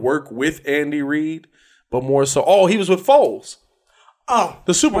did work with Andy Reid, but more so. Oh, he was with Foles. Oh,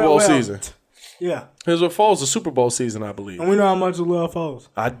 the Super Bowl season. Yeah, he was with Foles the Super Bowl season, I believe. And we know how much you love Foles.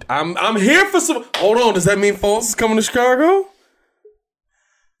 I'm here for some. Hold on, does that mean Foles is coming to Chicago?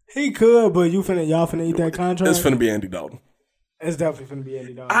 He could, but y'all finna eat that contract. It's finna be Andy Dalton. It's definitely finna be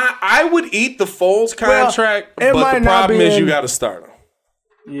Andy Dalton. I would eat the Foles contract, but the problem is you got to start him.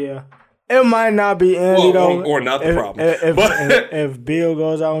 Yeah. It might not be Andy Dalton. Or not the problem. If Bill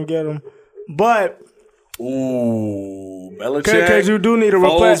goes out and get him. But. Ooh, Belichick. Because you do need a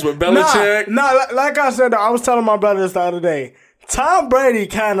Foles with Belichick. Like I said, I was telling my brother this the other day. Tom Brady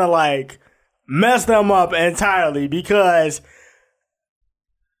kind of like messed them up entirely because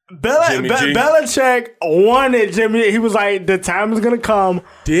Belichick wanted Jimmy. He was like, the time is going to come.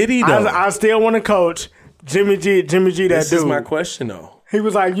 Did he though? I still want to coach Jimmy G, that dude. This is my question though. He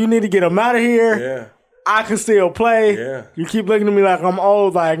was like, you need to get him out of here. Yeah. I can still play. Yeah. You keep looking at me like I'm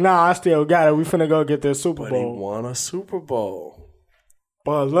old. Like, nah, I still got it. We finna go get this Super Bowl. But he won a Super Bowl.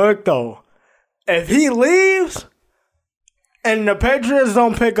 But look, though. If he leaves and the Patriots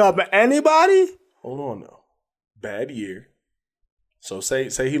don't pick up anybody. Hold on, though. Bad year. So say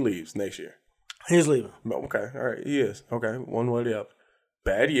he leaves next year. He's leaving. Okay. All right. He is. Okay. One way or the other.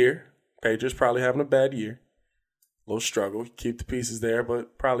 Bad year. Patriots probably having a bad year. Little struggle. Keep the pieces there,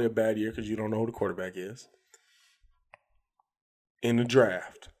 but probably a bad year because you don't know who the quarterback is. In the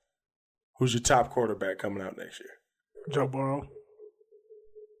draft, who's your top quarterback coming out next year? Joe Burrow.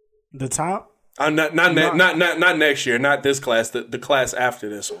 The top? Not next year. Not this class. The class after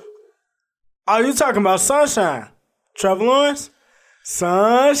this one. Oh, you talking about Sunshine? Trevor Lawrence?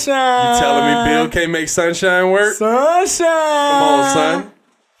 Sunshine. You telling me Bill can't make Sunshine work? Sunshine. Come on, son.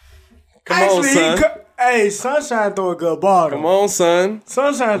 Come on, son. Hey, Sunshine throw a good ball. Come on, son.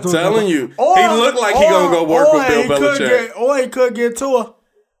 Sunshine throw a good ball. I'm telling you. He looked like he going to go work with Bill Belichick. Or he could get Tua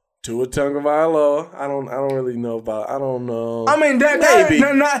Tagovailoa. I don't really know about. I don't know. I mean, maybe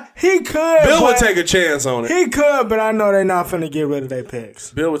he could. Bill would take a chance on it. He could, but I know they're not finna get rid of their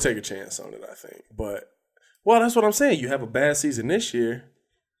picks. Bill would take a chance on it, I think. But that's what I'm saying. You have a bad season this year.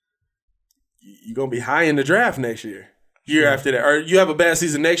 You're gonna be high in the draft next year. Year after that, or you have a bad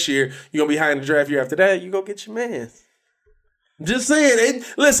season next year. You're gonna be high in the draft. Year after that, you go get your man. Just saying.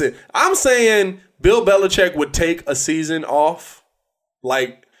 Listen, I'm saying Bill Belichick would take a season off.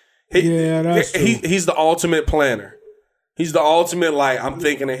 Like, that's true. He's the ultimate planner. He's the ultimate, like, I'm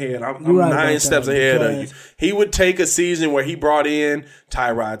thinking ahead. I'm 9 steps ahead of you. He would take a season where he brought in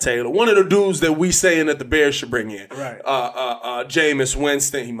Tyrod Taylor, one of the dudes that we saying that the Bears should bring in. Right. Jameis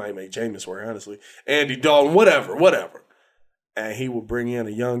Winston. He might make Jameis work, honestly. Andy Dalton, whatever. And he would bring in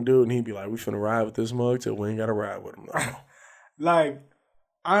a young dude, and he'd be like, we finna ride with this mug till we ain't got to ride with him no. Like,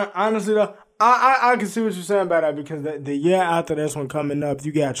 honestly, though, I can see what you're saying about that because the year after this one coming up,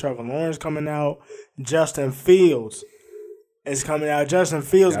 you got Trevor Lawrence coming out, Justin Fields is coming out. Justin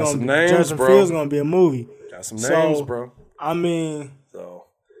Fields gonna be a movie. Got some names, bro. I mean,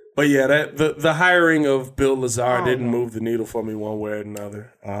 but yeah, the hiring of Bill Lazar didn't move the needle for me one way or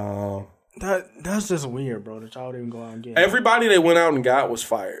another. That's just weird, bro. That y'all didn't go out and get everybody they went out and got was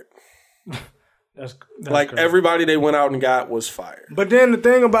fired. That's like crazy. Everybody they went out and got was fired. But then the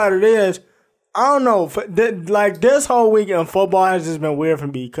thing about it is, I don't know. Like this whole week in football has just been weird for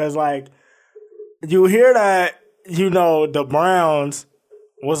me because like you hear that. The Browns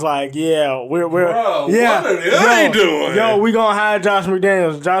was like, yeah, we're bro, yeah, what are they doing? Yo, we gonna hire Josh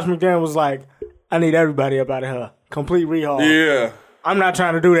McDaniels. Josh McDaniels was like, I need everybody up out of here. Complete rehaul. Yeah. I'm not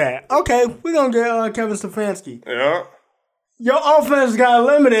trying to do that. Okay, we're gonna get Kevin Stefanski. Yeah. Your offense got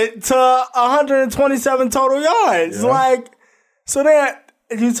limited to 127 total yards. Yeah. Like, so then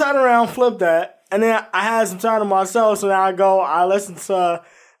you turn around, flip that, and then I had some time to myself, so now I listen to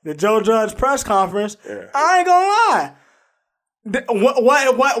the Joe Judge press conference. Yeah. I ain't gonna lie.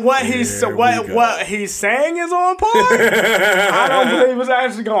 What he's saying is on par. I don't believe it's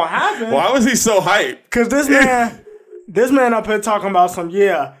actually gonna happen. Why was he so hyped? Because this man up here talking about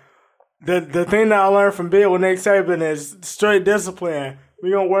the thing that I learned from Bill with Nick Saban is straight discipline.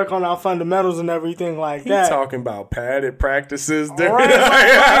 We're gonna work on our fundamentals and everything like that. He's talking about padded practices. Right,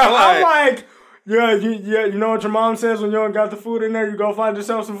 I'm like. Yeah, you know what your mom says when you don't got the food in there, you go find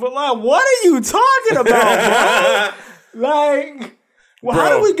yourself some food. Like, what are you talking about, bro? Like, how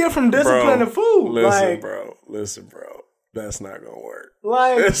do we get from discipline to food? Listen, bro. That's not gonna work.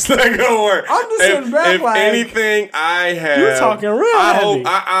 Like, it's not gonna work. I'm just sitting back if anything, I have. You're talking real heavy.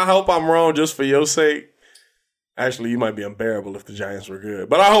 I hope I'm wrong just for your sake. Actually, you might be unbearable if the Giants were good,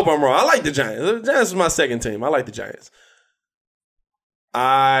 but I hope I'm wrong. I like the Giants. The Giants is my second team. I like the Giants.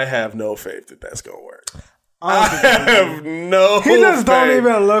 I have no faith that that's going to work. I have no He just faith. don't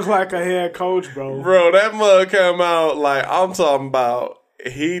even look like a head coach, bro. Bro, that mug came out like, I'm talking about,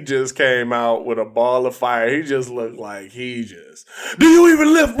 he just came out with a ball of fire. He just looked like do you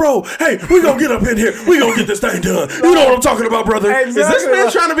even lift, bro? Hey, we going to get up in here. We going to get this thing done. You know what I'm talking about, brother? Exactly. Is this man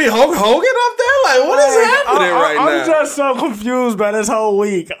trying to be Hulk Hogan up there? Like, what is happening right now? I'm just so confused by this whole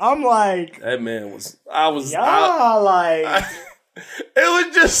week. I'm like. That man was, it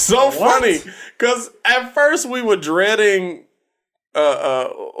was just so funny because at first we were dreading.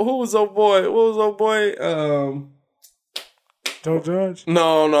 Who was old boy? What was old boy? Joe Judge?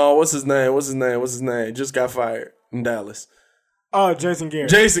 No. What's his name? Just got fired in Dallas. Oh, Jason Garrett.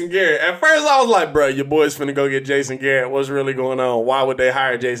 Jason Garrett. At first I was like, bro, your boy's finna go get Jason Garrett. What's really going on? Why would they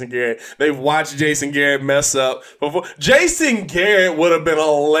hire Jason Garrett? They've watched Jason Garrett mess up before. Jason Garrett would have been a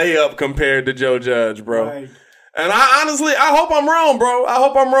layup compared to Joe Judge, bro. Right. And I honestly, I hope I'm wrong, bro. I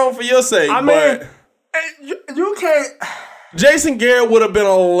hope I'm wrong for your sake. I mean, you can't. Jason Garrett would have been a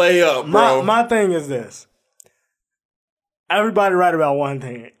layup, bro. My thing is this. Everybody right about one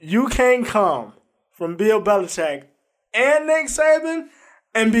thing. You can't come from Bill Belichick and Nick Saban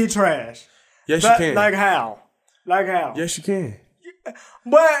and be trash. Yes, you can. Like how? Yes, you can.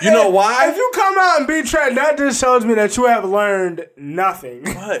 But you know why? If you come out and be trash, that just shows me that you have learned nothing.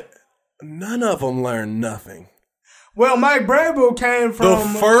 But none of them learned nothing. Well, Mike Vrabel came from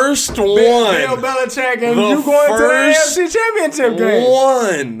the first one. Bill Belichick, and you going to the AFC Championship game.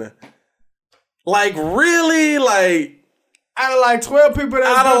 One. Like, really? Like, out of like 12 people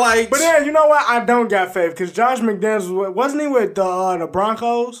but then, you know what? I don't got faith because Josh McDaniels, wasn't he with the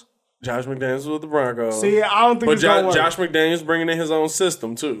Broncos? Josh McDaniels was with the Broncos. See, I don't think it's going to work. Josh McDaniels bringing in his own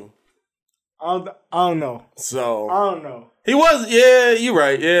system, too. I don't know. So. I don't know. He was, yeah, you're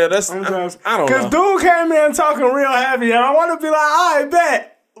right. Yeah, that's, I don't know. Because dude came in talking real heavy, and I want to be like, I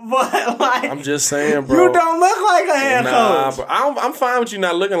bet. But, like, I'm just saying, bro. You don't look like a head coach. Bro, I'm fine with you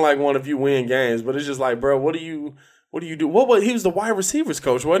not looking like one if you win games, but it's just like, bro, what do you do? He was the wide receivers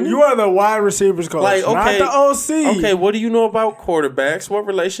coach, wasn't he? You are the wide receivers coach, like, okay, not the OC. Okay, what do you know about quarterbacks? What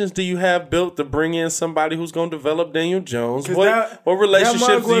relations do you have built to bring in somebody who's going to develop Daniel Jones? What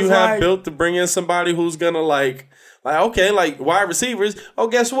relationships do you have built to bring in somebody who's going to, like, okay, like wide receivers. Oh,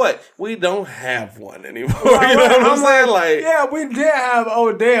 guess what? We don't have one anymore. You know what I'm saying? Like, yeah, we did have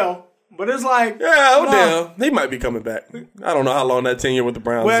Odell, But it's like, yeah, Odell, he might be coming back. I don't know how long that tenure with the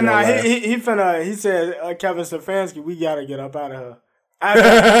Browns is. Well, he said, Kevin Stefanski, we got to get up out of here.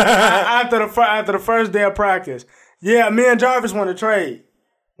 After the first day of practice. Yeah, me and Jarvis want to trade.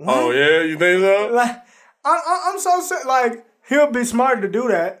 What? Oh, yeah? You think so? Like, I'm so sick. Like, he'll be smart to do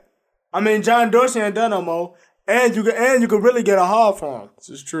that. I mean, John Dorsey ain't done no more. And you could really get a haul for him. This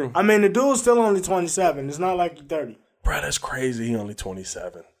is true. I mean, the dude's still only 27. It's not like he's 30. Bro, that's crazy. He only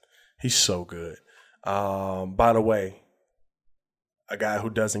 27. He's so good. By the way, a guy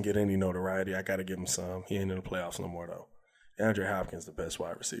who doesn't get any notoriety, I got to give him some. He ain't in the playoffs no more, though. DeAndre Hopkins the best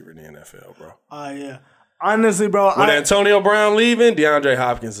wide receiver in the NFL, bro. Yeah. Honestly, bro. With Antonio Brown leaving, DeAndre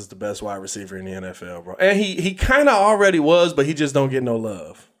Hopkins is the best wide receiver in the NFL, bro. And he kind of already was, but he just don't get no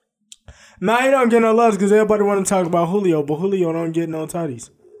love. Nah, he don't get no love because everybody want to talk about Julio, but Julio don't get no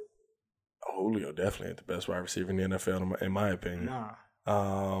tutties. Julio definitely ain't the best wide receiver in the NFL, in my opinion.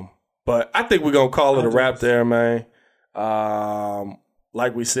 Nah. But I think we're going to call it a wrap there, man.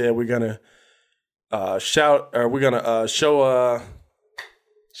 Like we said, we're going to show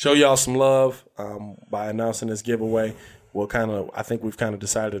y'all some love by announcing this giveaway. I think we've kind of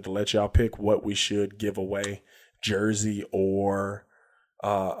decided to let y'all pick what we should give away, jersey or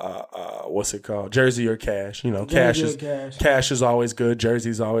what's it called? Jersey or cash. You know, cash is always good.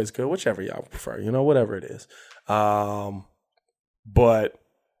 Jersey is always good. Whichever y'all prefer. You know, whatever it is. But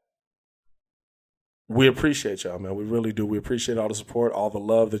we appreciate y'all, man. We really do. We appreciate all the support, all the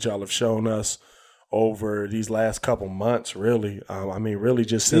love that y'all have shown us over these last couple months, really. I mean, really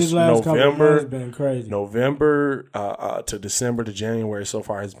just since November. Has been crazy. November to December to January so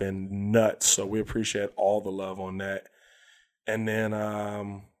far has been nuts. So we appreciate all the love on that. And then,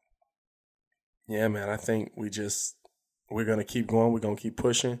 yeah, man, I think we're going to keep going. We're going to keep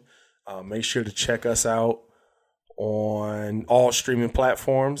pushing. Make sure to check us out on all streaming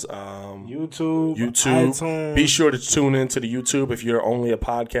platforms. YouTube, iTunes. Be sure to tune in to the YouTube. If you're only a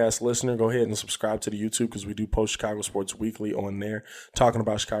podcast listener, go ahead and subscribe to the YouTube because we do post Chicago Sports Weekly on there, talking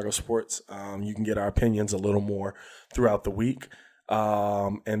about Chicago sports. You can get our opinions a little more throughout the week.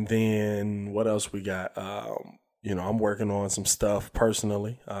 And then what else we got? I'm working on some stuff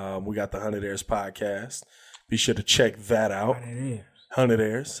personally. We got the 100 Airs podcast. Be sure to check that out. 100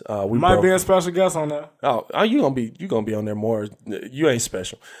 Airs. We might be a special guest on that. Oh, you gonna be on there more. You ain't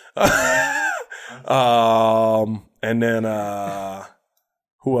special. And then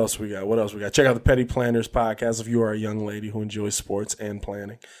who else we got? What else we got? Check out the Petty Planners podcast if you are a young lady who enjoys sports and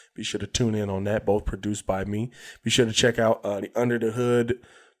planning. Be sure to tune in on that. Both produced by me. Be sure to check out the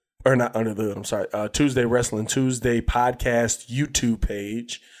Tuesday Wrestling Tuesday podcast YouTube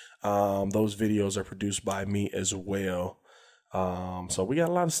page. Those videos are produced by me as well. So we got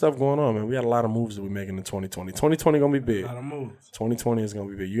a lot of stuff going on, man. We got a lot of moves that we're making in 2020. 2020 gonna be big. A lot of moves. 2020 is gonna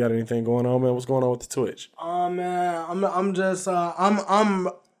be big. You got anything going on, man? What's going on with the Twitch? Man, I'm just I'm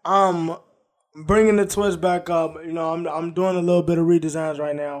bringing the Twitch back up. You know, I'm doing a little bit of redesigns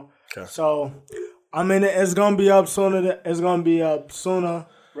right now. Okay. So I mean, it's gonna be up sooner. It's gonna be up sooner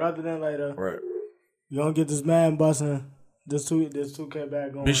rather than later. Right. You're gonna get this man busting. This 2K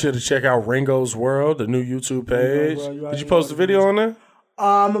back going. Be sure to check out Ringo's World, the new YouTube page. Did you post a video on there?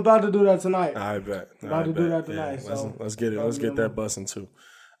 I'm about to do that tonight. I bet. About to do that tonight. Yeah, so let's get it. Let's get that busting too.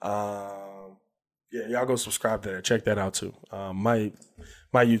 Yeah, y'all go subscribe there. Check that out too.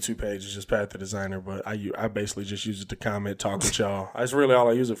 My YouTube page is just Pat the Designer, but I basically just use it to comment, talk with y'all. That's really all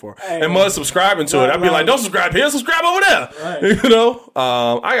I use it for. Hey, and Mud subscribing to it. I'd be like, don't subscribe here, subscribe over there. Right. You know?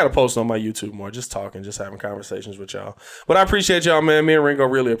 I got to post on my YouTube more, just talking, just having conversations with y'all. But I appreciate y'all, man. Me and Ringo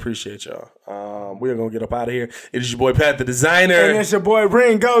really appreciate y'all. We're going to get up out of here. It is your boy, Pat the Designer. And it's your boy,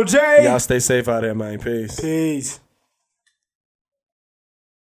 Ringo J. Y'all stay safe out there, man. Peace. Peace.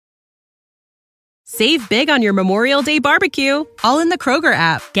 Save big on your Memorial Day barbecue, all in the Kroger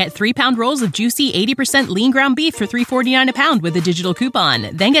app. Get 3-pound rolls of juicy 80% lean ground beef for $3.49 a pound with a digital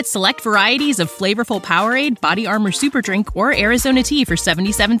coupon. Then get select varieties of flavorful Powerade, Body Armor Super Drink, or Arizona tea for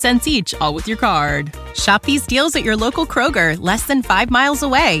 77 cents each, all with your card. Shop these deals at your local Kroger, less than 5 miles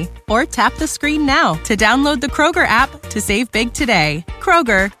away. Or tap the screen now to download the Kroger app to save big today.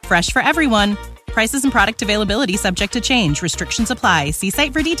 Kroger, fresh for everyone. Prices and product availability subject to change. Restrictions apply. See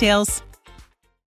site for details.